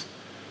physicists,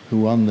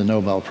 who won the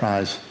Nobel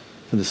Prize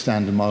for the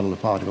Standard Model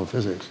of particle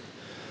physics,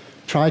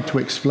 tried to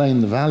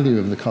explain the value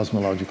of the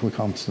cosmological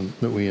constant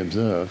that we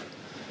observe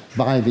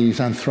by these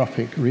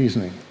anthropic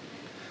reasoning.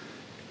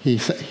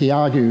 He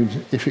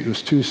argued if it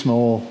was too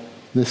small,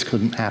 this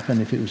couldn't happen.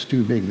 If it was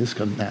too big, this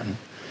couldn't happen.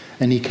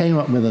 And he came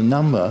up with a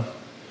number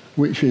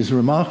which is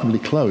remarkably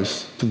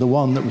close to the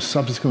one that was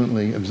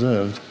subsequently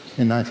observed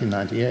in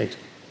 1998.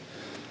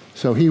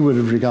 So he would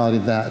have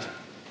regarded that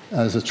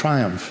as a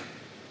triumph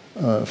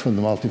for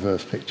the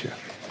multiverse picture.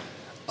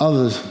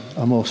 Others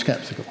are more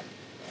skeptical.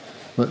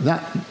 But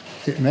that,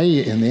 it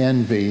may in the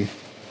end be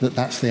that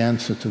that's the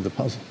answer to the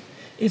puzzle.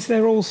 Is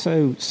there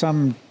also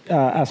some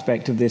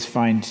aspect of this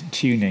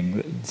fine-tuning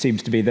that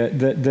seems to be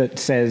that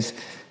says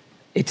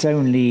it's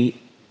only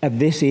at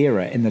this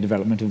era in the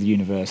development of the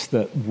universe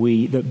that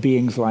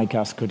beings like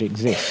us could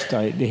exist?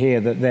 I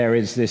hear that there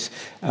is this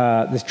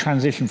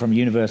transition from a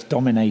universe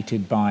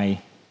dominated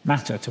by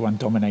matter to one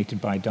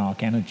dominated by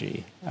dark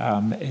energy.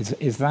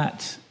 Is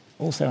that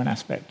also an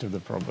aspect of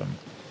the problem?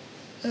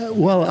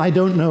 Well, I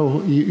don't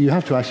know. You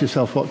have to ask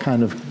yourself what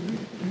kind of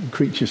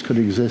creatures could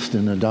exist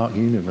in a dark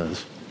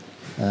universe.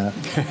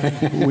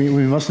 We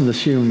mustn't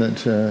assume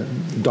that...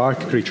 dark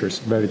creatures,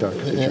 very dark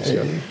creatures,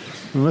 yeah.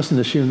 We mustn't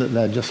assume that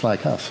they're just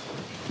like us.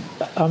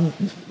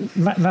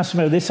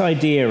 Massimo, this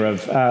idea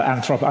of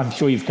anthropic, I'm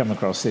sure you've come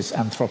across this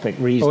anthropic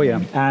reasoning. Oh,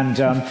 yeah.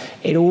 And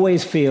it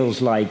always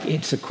feels like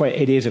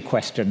it is a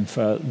question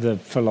for the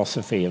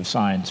philosophy of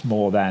science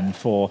more than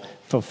for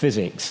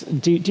physics.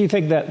 Do you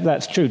think that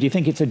that's true? Do you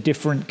think it's a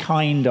different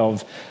kind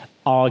of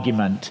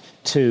argument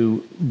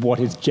to what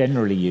is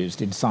generally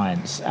used in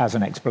science as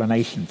an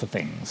explanation for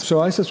things?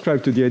 So I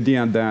subscribe to the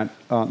idea that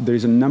there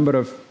is a number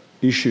of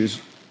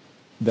issues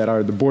that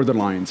are the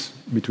borderlines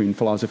between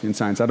philosophy and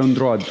science. I don't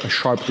draw a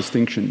sharp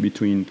distinction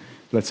between,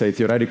 let's say,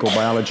 theoretical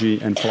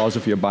biology and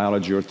philosophy of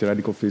biology, or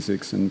theoretical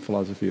physics and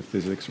philosophy of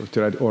physics,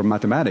 or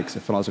mathematics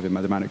and philosophy of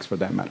mathematics, for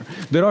that matter.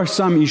 There are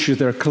some issues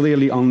that are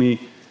clearly only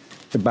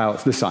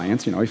about the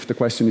science. You know, if the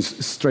question is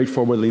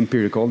straightforwardly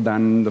empirical,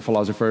 then the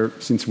philosopher,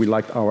 since we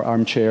like our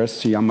armchairs,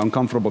 see, I'm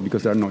uncomfortable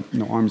because there are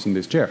no arms in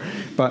this chair,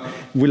 but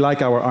we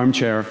like our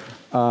armchair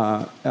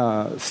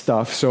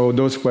stuff, so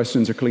those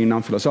questions are clearly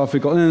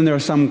non-philosophical. And then there are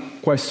some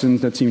questions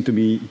that seem to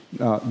be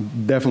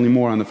definitely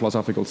more on the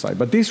philosophical side.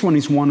 But this one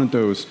is one of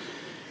those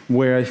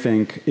where I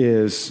think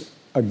is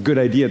a good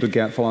idea to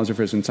get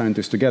philosophers and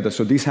scientists together.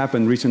 So this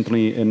happened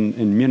recently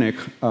in Munich,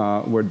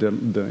 where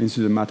the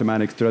Institute of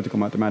Mathematics, Theoretical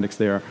Mathematics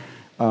there,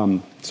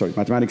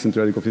 Mathematics and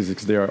Theoretical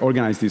Physics there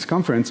organized this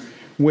conference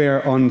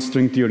where on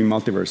string theory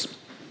multiverse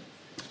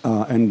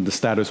and the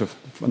status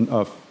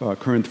of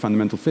current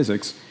fundamental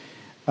physics,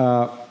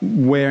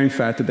 where in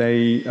fact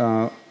they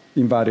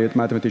invited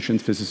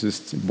mathematicians,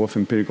 physicists, both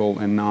empirical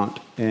and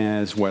not,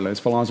 as well as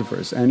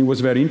philosophers. And it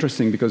was very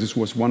interesting because this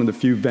was one of the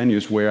few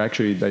venues where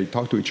actually they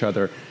talked to each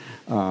other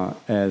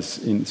as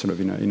in sort of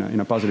in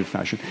a positive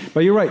fashion. But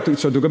you're right.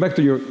 So to go back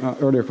to your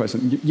earlier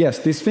question, yes,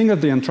 this thing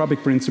of the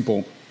anthropic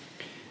principle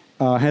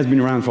has been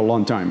around for a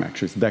long time,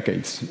 actually, it's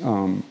decades,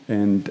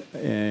 and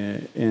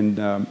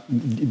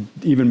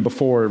even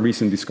before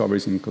recent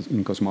discoveries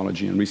in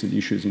cosmology and recent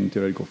issues in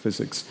theoretical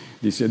physics,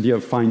 this idea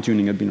of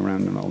fine-tuning had been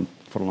around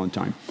for a long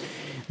time.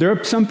 There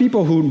are some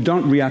people who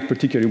don't react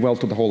particularly well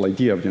to the whole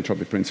idea of the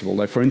anthropic principle.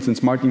 Like, for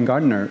instance, Martin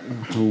Gardner,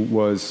 who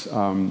was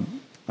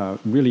a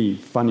really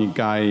funny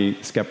guy,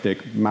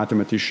 skeptic,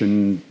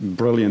 mathematician,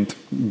 brilliant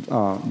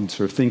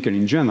sort of thinker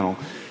in general,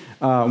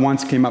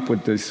 once came up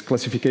with this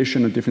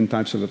classification of different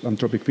types of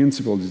anthropic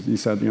principles. He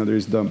said,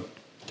 there's the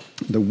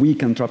weak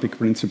anthropic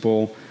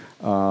principle,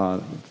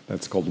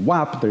 that's called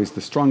WAP. There is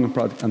the strong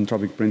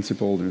anthropic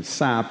principle, there's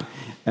SAP,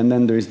 and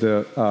then there's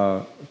the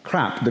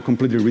crap, the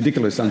completely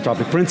ridiculous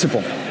anthropic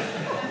principle.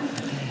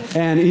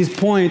 And his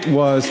point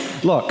was,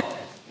 look,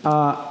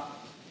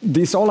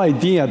 this whole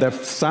idea that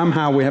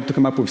somehow we have to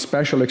come up with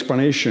special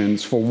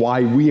explanations for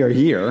why we are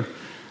here,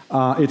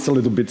 it's a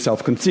little bit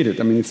self-conceited.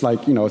 I mean, it's like,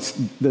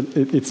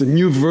 it's a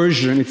new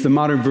version, it's the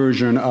modern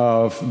version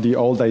of the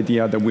old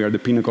idea that we are the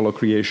pinnacle of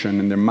creation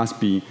and there must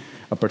be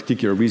a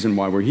particular reason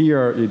why we're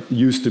here. It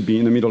used to be,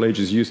 in the Middle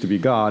Ages, used to be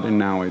God, and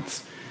now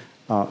it's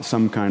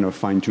some kind of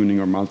fine-tuning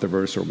or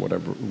multiverse or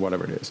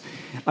whatever it is.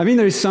 I mean,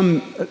 there is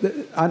some,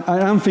 I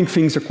don't think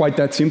things are quite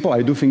that simple.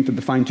 I do think that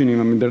the fine-tuning,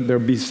 I mean, there'll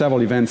be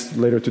several events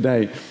later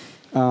today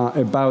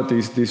about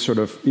this sort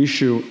of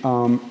issue.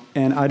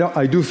 And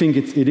I do think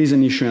it is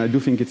an issue, and I do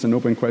think it's an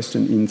open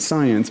question in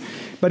science.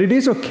 But it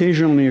is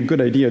occasionally a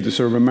good idea to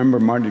sort of remember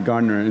Martin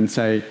Gardner and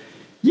say,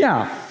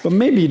 yeah, but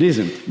maybe it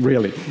isn't,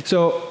 really.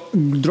 So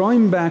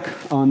drawing back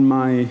on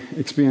my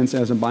experience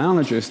as a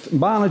biologist,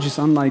 biologists,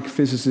 unlike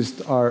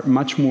physicists, are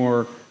much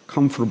more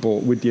comfortable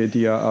with the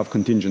idea of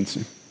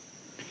contingency.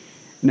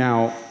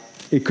 Now,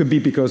 It could be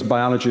because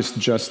biologists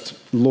just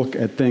look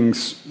at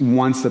things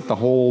once that the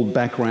whole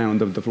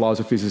background of the laws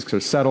of physics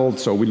are settled.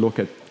 So we look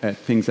at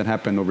things that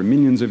happen over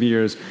millions of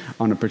years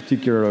on a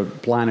particular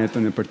planet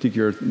in a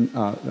particular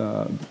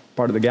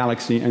part of the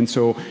galaxy. And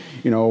so,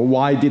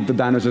 why did the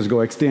dinosaurs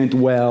go extinct?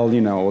 Well,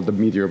 the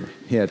meteor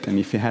hit, and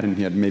if it hadn't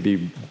hit,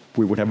 maybe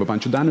we would have a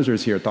bunch of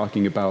dinosaurs here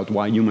talking about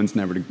why humans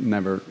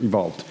never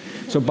evolved.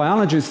 So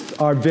biologists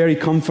are very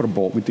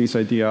comfortable with this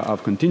idea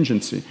of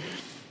contingency.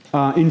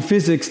 In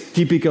physics,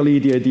 typically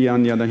the idea,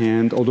 on the other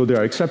hand, although there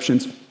are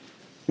exceptions,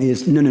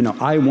 is no,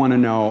 I want to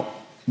know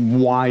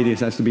why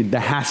this has to be.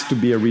 There has to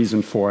be a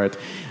reason for it.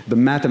 The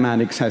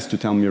mathematics has to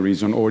tell me a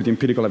reason, or the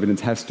empirical evidence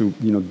has to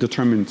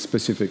determine a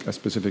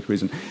specific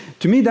reason.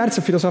 To me, that's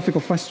a philosophical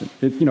question.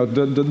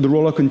 The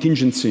role of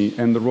contingency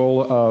and the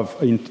role of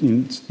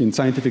in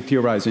scientific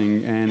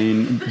theorizing,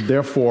 and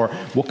therefore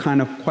what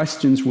kind of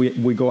questions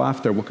we go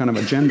after, what kind of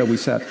agenda we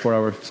set for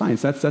our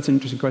science. That's an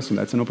interesting question.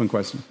 That's an open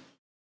question.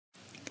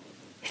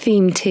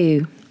 Theme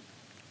 2.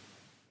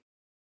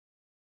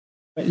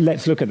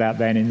 Let's look at that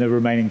then in the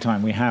remaining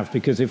time we have,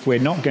 because if we're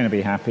not going to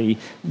be happy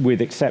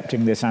with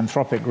accepting this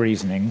anthropic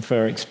reasoning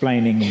for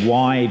explaining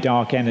why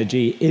dark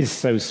energy is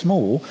so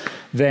small,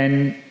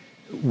 then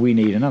we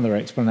need another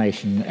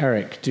explanation.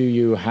 Erik, do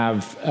you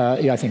have,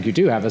 I think you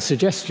do have a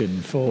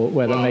suggestion for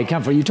where that may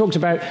come from. You talked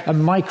about a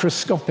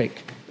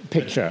microscopic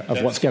picture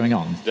of what's going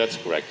on. That's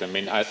correct. I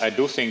mean, I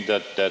do think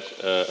that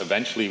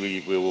eventually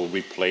we will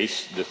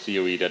replace the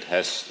theory that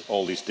has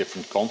all these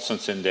different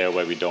constants in there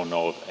where we don't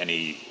know of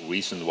any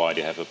reason why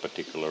they have a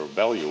particular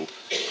value.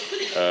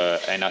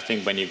 And I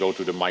think when you go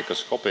to the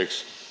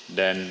microscopics,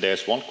 then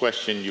there's one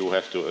question you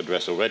have to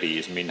address already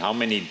is, how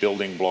many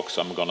building blocks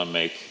I'm going to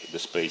make the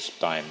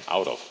space-time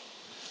out of?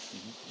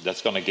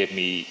 That's going to give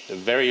me a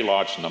very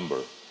large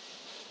number.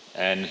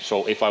 And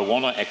so if I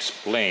want to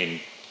explain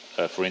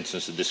for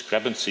instance, the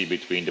discrepancy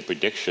between the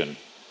prediction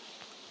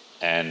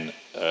and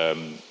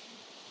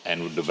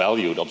the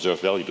value, the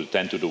observed value, to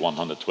 10 to the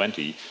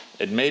 120,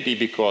 it may be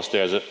because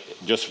there's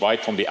just right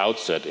from the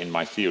outset in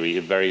my theory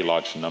a very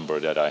large number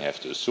that I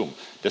have to assume.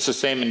 That's the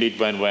same indeed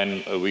when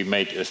we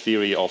made a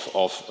theory of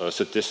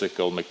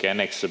statistical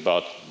mechanics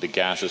about the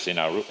gases in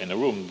a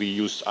room. We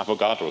used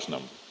Avogadro's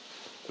number,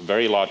 a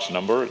very large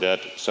number that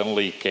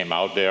suddenly came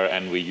out there,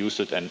 and we used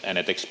it, and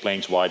it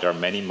explains why there are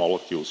many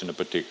molecules in a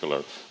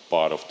particular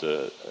part of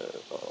the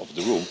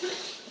room.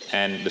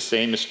 And the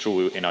same is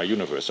true in our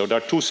universe. So there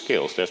are two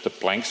scales. There's the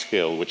Planck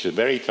scale, which is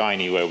very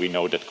tiny, where we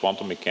know that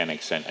quantum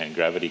mechanics and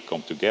gravity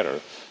come together.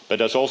 But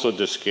there's also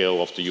the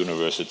scale of the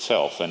universe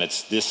itself, and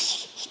it's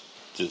this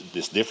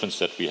difference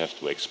that we have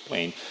to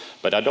explain.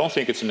 But I don't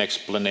think it's an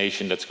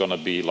explanation that's going to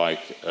be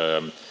like,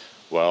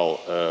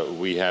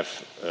 we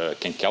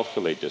can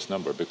calculate this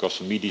number, because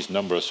for me these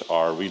numbers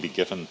are really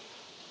given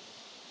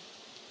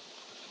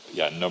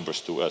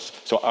numbers to us.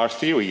 So our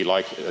theory,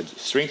 like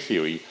string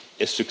theory,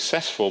 is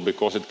successful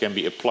because it can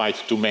be applied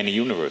to many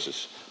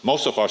universes.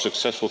 Most of our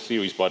successful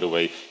theories, by the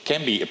way,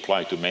 can be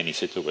applied to many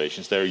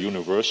situations. They're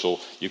universal.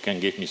 You can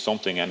give me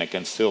something and I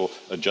can still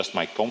adjust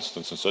my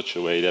constants in such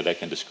a way that I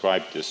can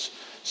describe this.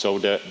 So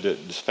the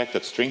fact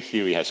that string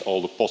theory has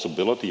all the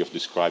possibility of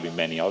describing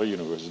many other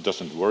universes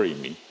doesn't worry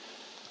me.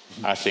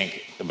 I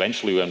think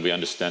eventually when we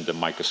understand the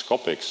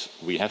microscopics,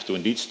 we have to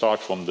indeed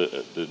start from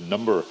the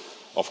number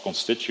of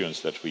constituents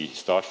that we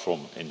start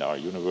from in our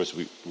universe.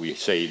 We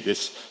say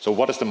this. So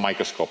what is the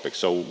microscopic?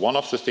 So one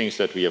of the things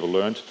that we have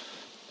learned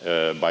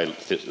by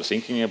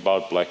thinking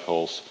about black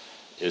holes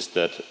is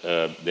that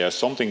there's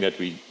something that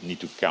we need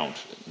to count,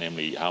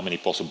 namely how many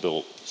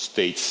possible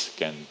states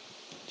can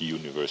the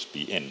universe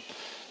be in.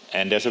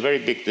 And there's a very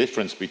big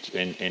difference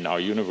between in our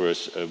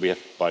universe. We have,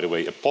 by the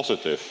way, a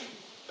positive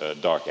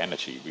dark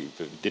energy. We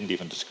didn't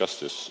even discuss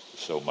this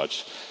so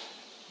much.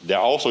 There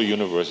are also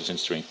universes in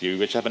string theory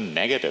which have a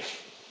negative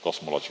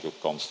cosmological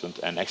constant,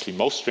 and actually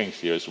most string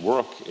theories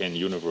work in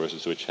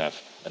universes which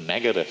have a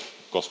negative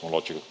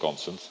cosmological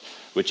constant,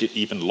 which is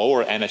even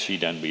lower energy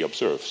than we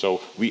observe. So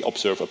we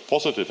observe a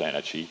positive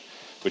energy,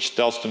 which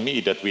tells to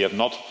me that we have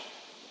not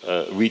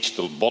reached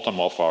the bottom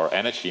of our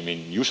energy. I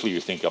mean, usually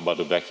you think about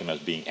the vacuum as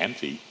being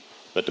empty,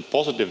 but the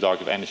positive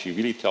dark energy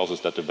really tells us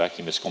that the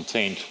vacuum is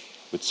contained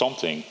with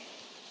something,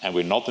 and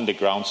we're not in the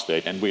ground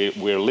state, and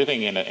we're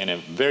living in a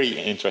very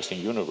interesting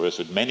universe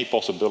with many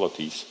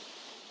possibilities,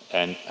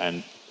 and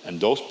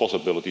those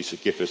possibilities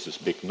give us this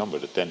big number,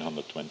 the 10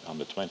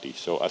 120.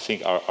 So I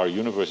think our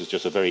universe is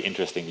just a very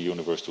interesting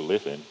universe to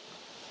live in,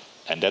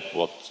 and that's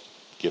what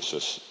gives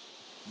us,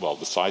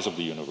 the size of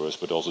the universe,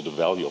 but also the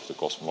value of the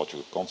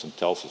cosmological constant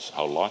tells us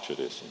how large it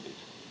is indeed.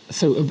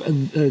 So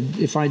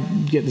if I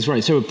get this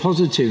right, so a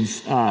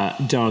positive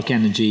dark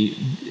energy,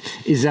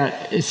 is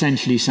that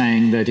essentially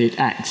saying that it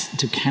acts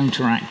to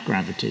counteract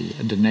gravity,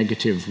 and the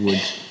negative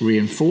would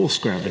reinforce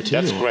gravity?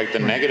 That's correct. The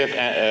negative,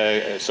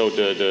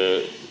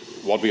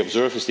 what we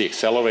observe is the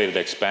accelerated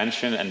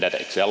expansion, and that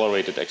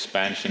accelerated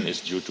expansion is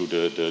due to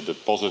the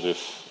positive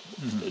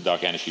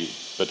dark energy.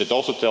 But it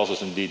also tells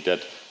us indeed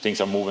that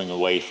things are moving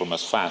away from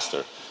us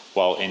faster.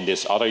 while in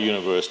this other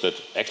universe that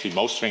actually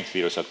most string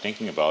theorists are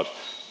thinking about,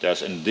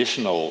 there's an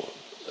additional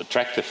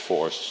attractive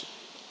force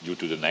due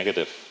to the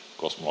negative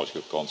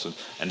cosmological constant,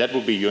 and that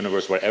would be a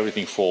universe where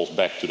everything falls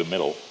back to the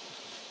middle,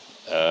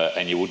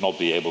 and you would not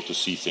be able to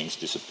see things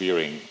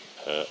disappearing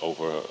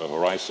over a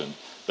horizon.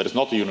 But it's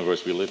not the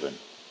universe we live in.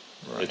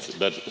 Right.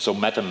 So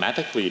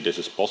mathematically this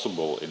is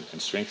possible in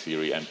string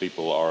theory, and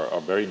people are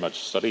very much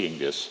studying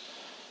this.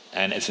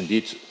 And it's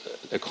indeed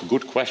a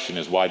good question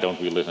is why don't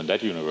we live in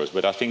that universe?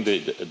 But I think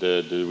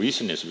the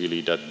reason is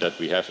really that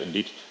we have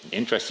indeed an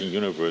interesting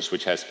universe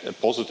which has a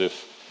positive,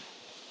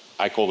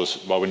 I call this,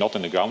 while we're not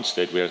in the ground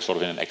state, we're sort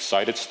of in an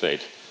excited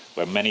state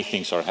where many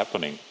things are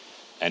happening.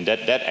 And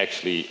that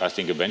actually, I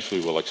think,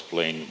 eventually will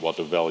explain what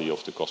the value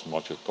of the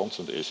cosmological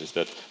constant is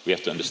that we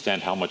have to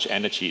understand how much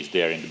energy is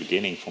there in the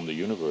beginning from the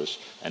universe.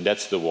 And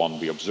that's the one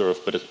we observe,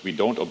 but we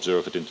don't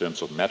observe it in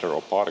terms of matter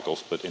or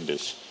particles, but in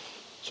this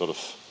sort of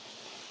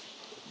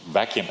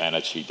vacuum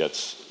energy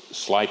that's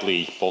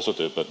slightly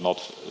positive, but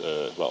not,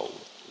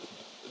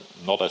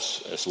 not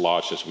as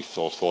large as we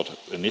thought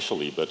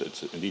initially, but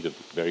it's indeed a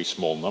very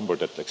small number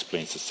that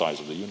explains the size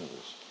of the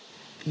universe.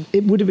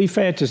 Would it be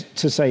fair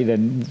to say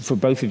then, for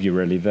both of you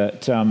really,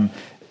 that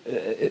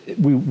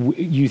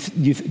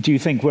do you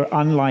think we're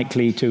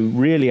unlikely to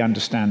really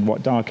understand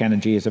what dark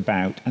energy is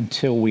about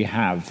until we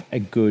have a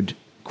good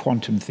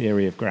quantum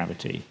theory of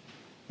gravity?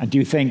 And do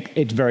you think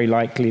it's very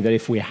likely that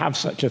if we have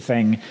such a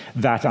thing,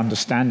 that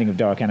understanding of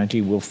dark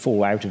energy will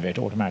fall out of it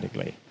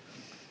automatically?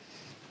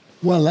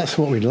 Well, that's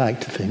what we'd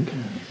like to think,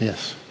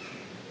 yes.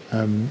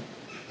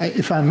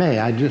 If I may,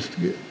 I just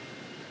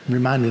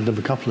reminded of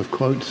a couple of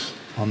quotes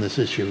on this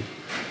issue.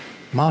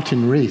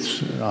 Martin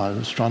Rees, our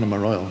astronomer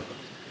royal,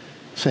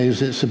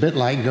 says it's a bit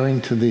like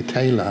going to the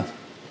tailor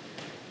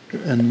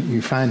and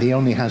you find he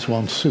only has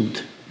one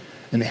suit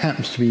and it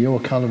happens to be your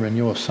color and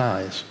your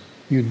size.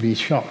 You'd be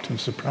shocked and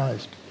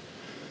surprised.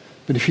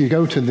 But if you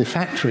go to the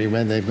factory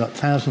where they've got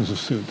thousands of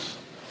suits,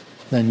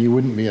 then you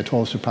wouldn't be at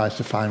all surprised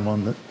to find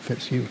one that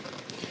fits you.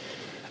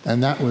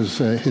 And that was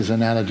his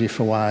analogy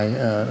for why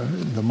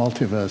the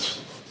multiverse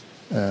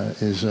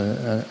is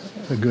a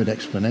good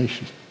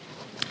explanation.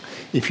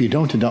 If you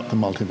don't adopt the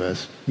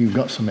multiverse, you've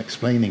got some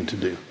explaining to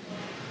do.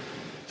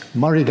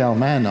 Murray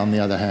Gell-Mann, on the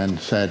other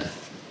hand, said,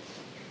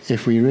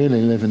 if we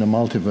really live in a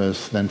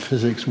multiverse, then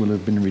physics will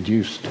have been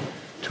reduced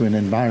to an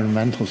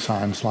environmental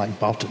science like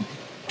botany.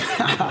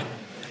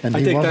 And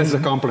I think that's a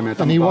compliment.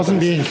 And he wasn't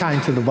being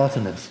kind to the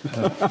botanist.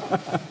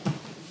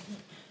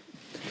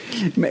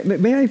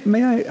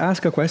 May I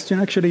ask a question,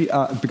 actually?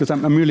 Because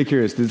I'm really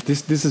curious.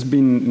 This has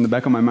been in the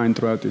back of my mind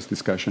throughout this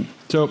discussion.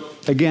 So,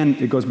 again,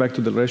 it goes back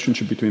to the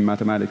relationship between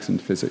mathematics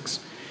and physics.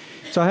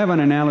 So I have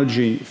an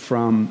analogy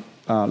from,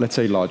 let's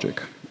say,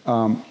 logic.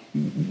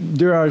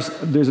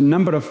 There's a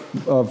number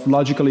of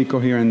logically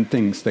coherent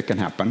things that can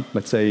happen,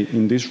 let's say,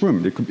 in this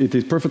room. It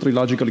is perfectly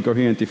logically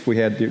coherent if we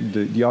had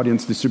the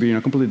audience distributed in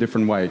a completely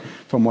different way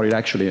from what it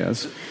actually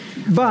is.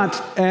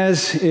 But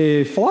as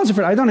a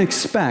philosopher, I don't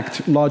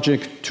expect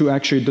logic to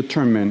actually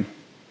determine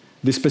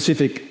the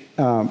specific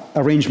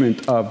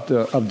arrangement of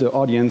the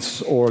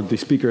audience or the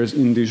speakers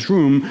in this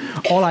room.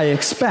 All I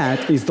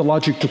expect is the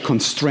logic to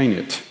constrain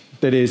it.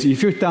 That is,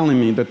 if you're telling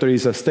me that there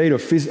is a state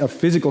of a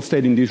physical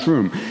state in this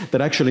room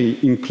that actually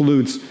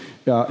includes,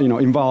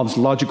 involves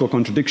logical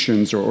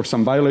contradictions or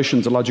some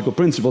violations of logical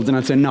principles, then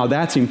I'd say, no,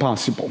 that's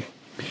impossible.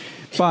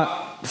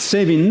 But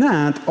saving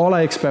that, all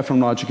I expect from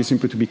logic is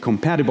simply to be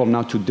compatible,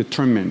 not to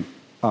determine,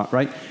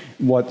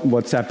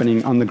 what's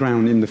happening on the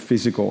ground in the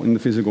physical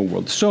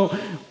world. So,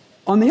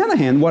 on the other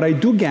hand, what I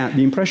do get,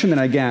 the impression that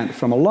I get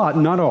from a lot,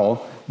 not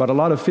all, but a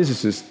lot of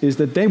physicists, is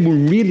that they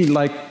would really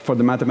like for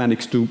the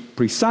mathematics to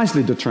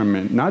precisely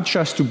determine, not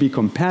just to be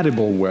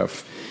compatible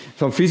with.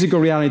 So physical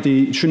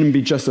reality shouldn't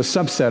be just a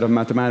subset of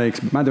mathematics,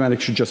 but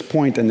mathematics should just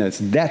point and that's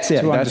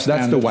it.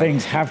 That's the way.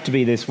 Things have to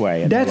be this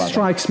way. That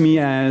strikes me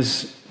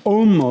as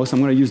almost, I'm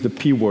going to use the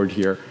P word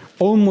here,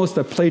 almost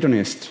a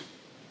Platonist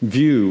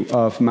view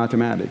of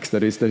mathematics.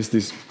 That is, there's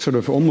this sort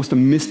of almost a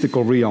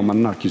mystical realm.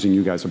 I'm not accusing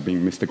you guys of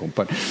being mystical,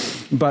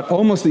 but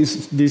almost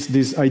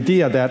this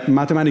idea that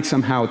mathematics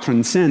somehow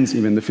transcends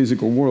even the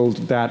physical world,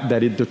 that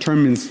it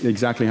determines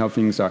exactly how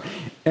things are.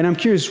 And I'm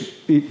curious,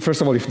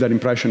 first of all, if that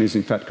impression is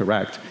in fact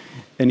correct,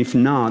 and if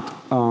not,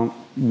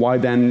 why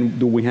then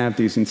do we have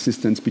this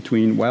insistence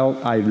between,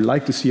 well, I'd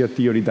like to see a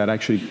theory that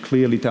actually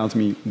clearly tells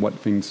me what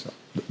things,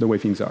 the way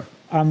things are.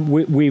 I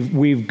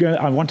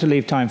want to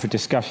leave time for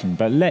discussion,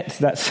 but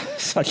that's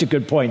such a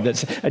good point.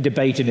 That's a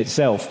debate in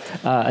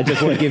itself. I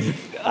just want to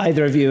give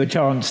either of you a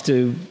chance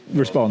to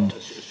respond.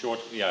 Short,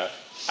 yeah.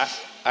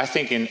 I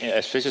think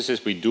as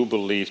physicists, we do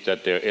believe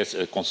that there is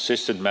a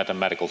consistent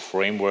mathematical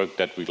framework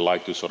that we'd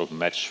like to sort of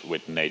match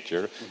with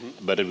nature,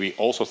 but we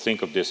also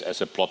think of this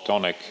as a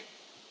Platonic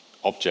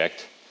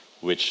object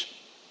which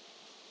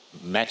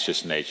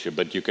matches nature,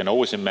 but you can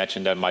always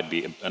imagine there might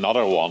be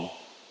another one,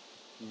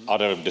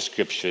 other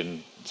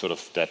description sort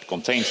of that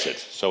contains it.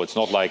 So it's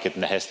not like it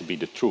has to be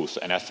the truth.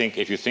 And I think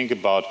if you think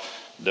about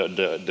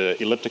the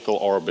elliptical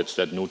orbits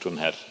that Newton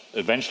had.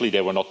 Eventually,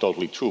 they were not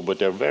totally true, but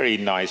they're very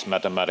nice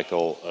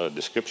mathematical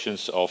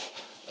descriptions of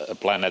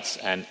planets,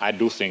 and I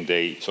do think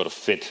they sort of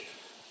fit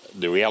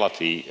the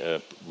reality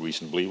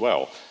reasonably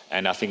well.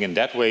 And I think in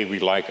that way, we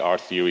like our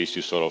theories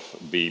to sort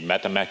of be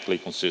mathematically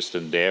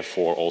consistent,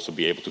 therefore also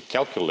be able to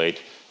calculate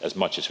as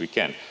much as we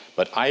can.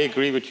 But I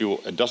agree with you,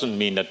 it doesn't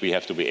mean that we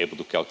have to be able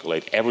to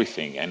calculate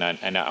everything. And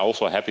I'm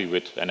also happy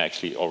with, and I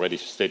actually already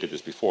stated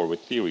this before,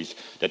 with theories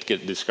that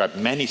can describe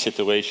many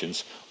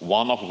situations,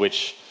 one of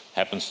which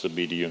happens to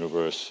be the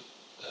universe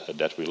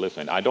that we live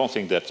in. I don't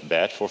think that's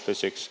bad for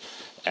physics.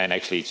 And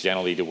actually, it's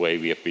generally the way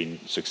we have been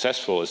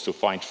successful is to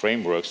find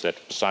frameworks that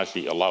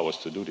precisely allow us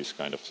to do these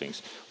kind of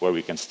things, where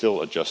we can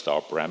still adjust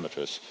our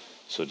parameters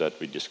so that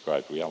we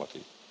describe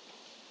reality.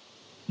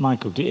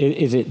 Michael,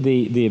 is it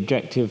the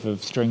objective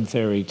of string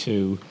theory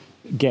to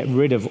get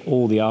rid of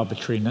all the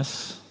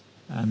arbitrariness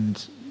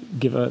and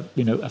give a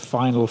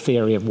final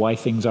theory of why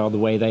things are the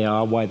way they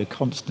are, why the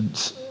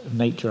constants of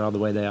nature are the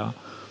way they are?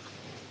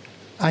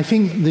 I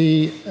think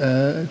the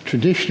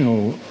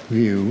traditional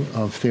view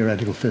of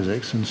theoretical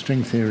physics, and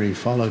string theory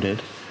followed it,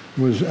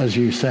 was, as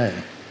you say,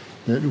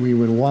 that we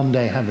will one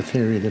day have a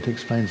theory that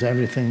explains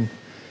everything.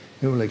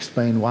 It will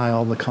explain why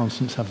all the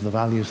constants have the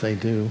values they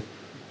do.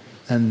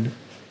 And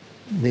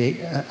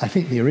I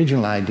think the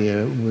original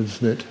idea was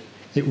that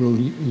it will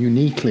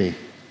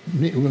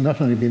not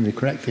only be the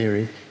correct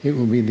theory, it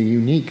will be the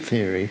unique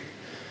theory.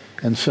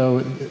 And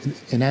so,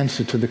 in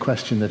answer to the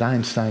question that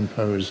Einstein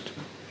posed,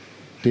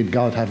 did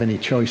God have any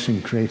choice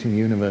in creating the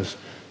universe?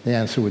 The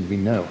answer would be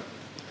no.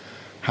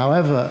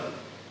 However,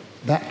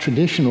 that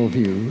traditional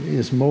view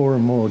is more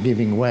and more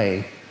giving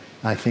way,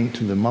 I think,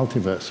 to the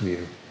multiverse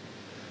view,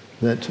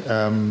 that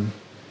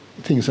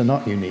things are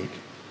not unique.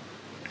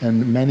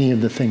 And many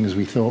of the things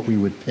we thought we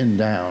would pin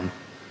down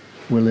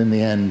will in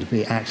the end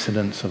be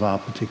accidents of our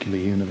particular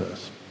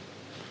universe.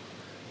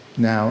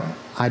 Now,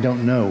 I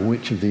don't know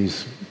which of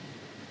these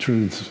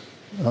truths,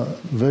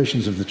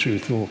 versions of the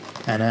truth will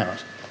pan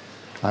out.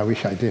 I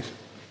wish I did.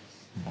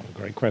 What a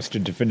great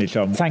question to finish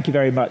on. Thank you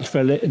very much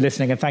for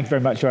listening, and thank you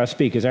very much to our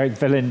speakers, Erik,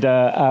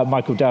 Verlinde,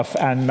 Michael Duff,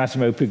 and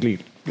Massimo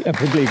Pigliucci.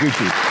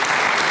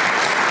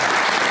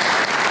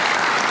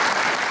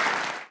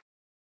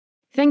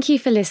 Thank you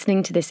for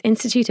listening to this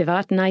Institute of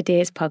Art and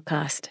Ideas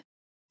podcast.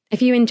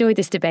 If you enjoyed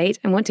this debate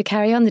and want to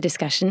carry on the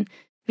discussion,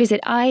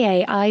 visit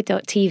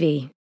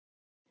iai.tv.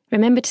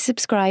 Remember to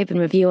subscribe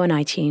and review on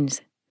iTunes.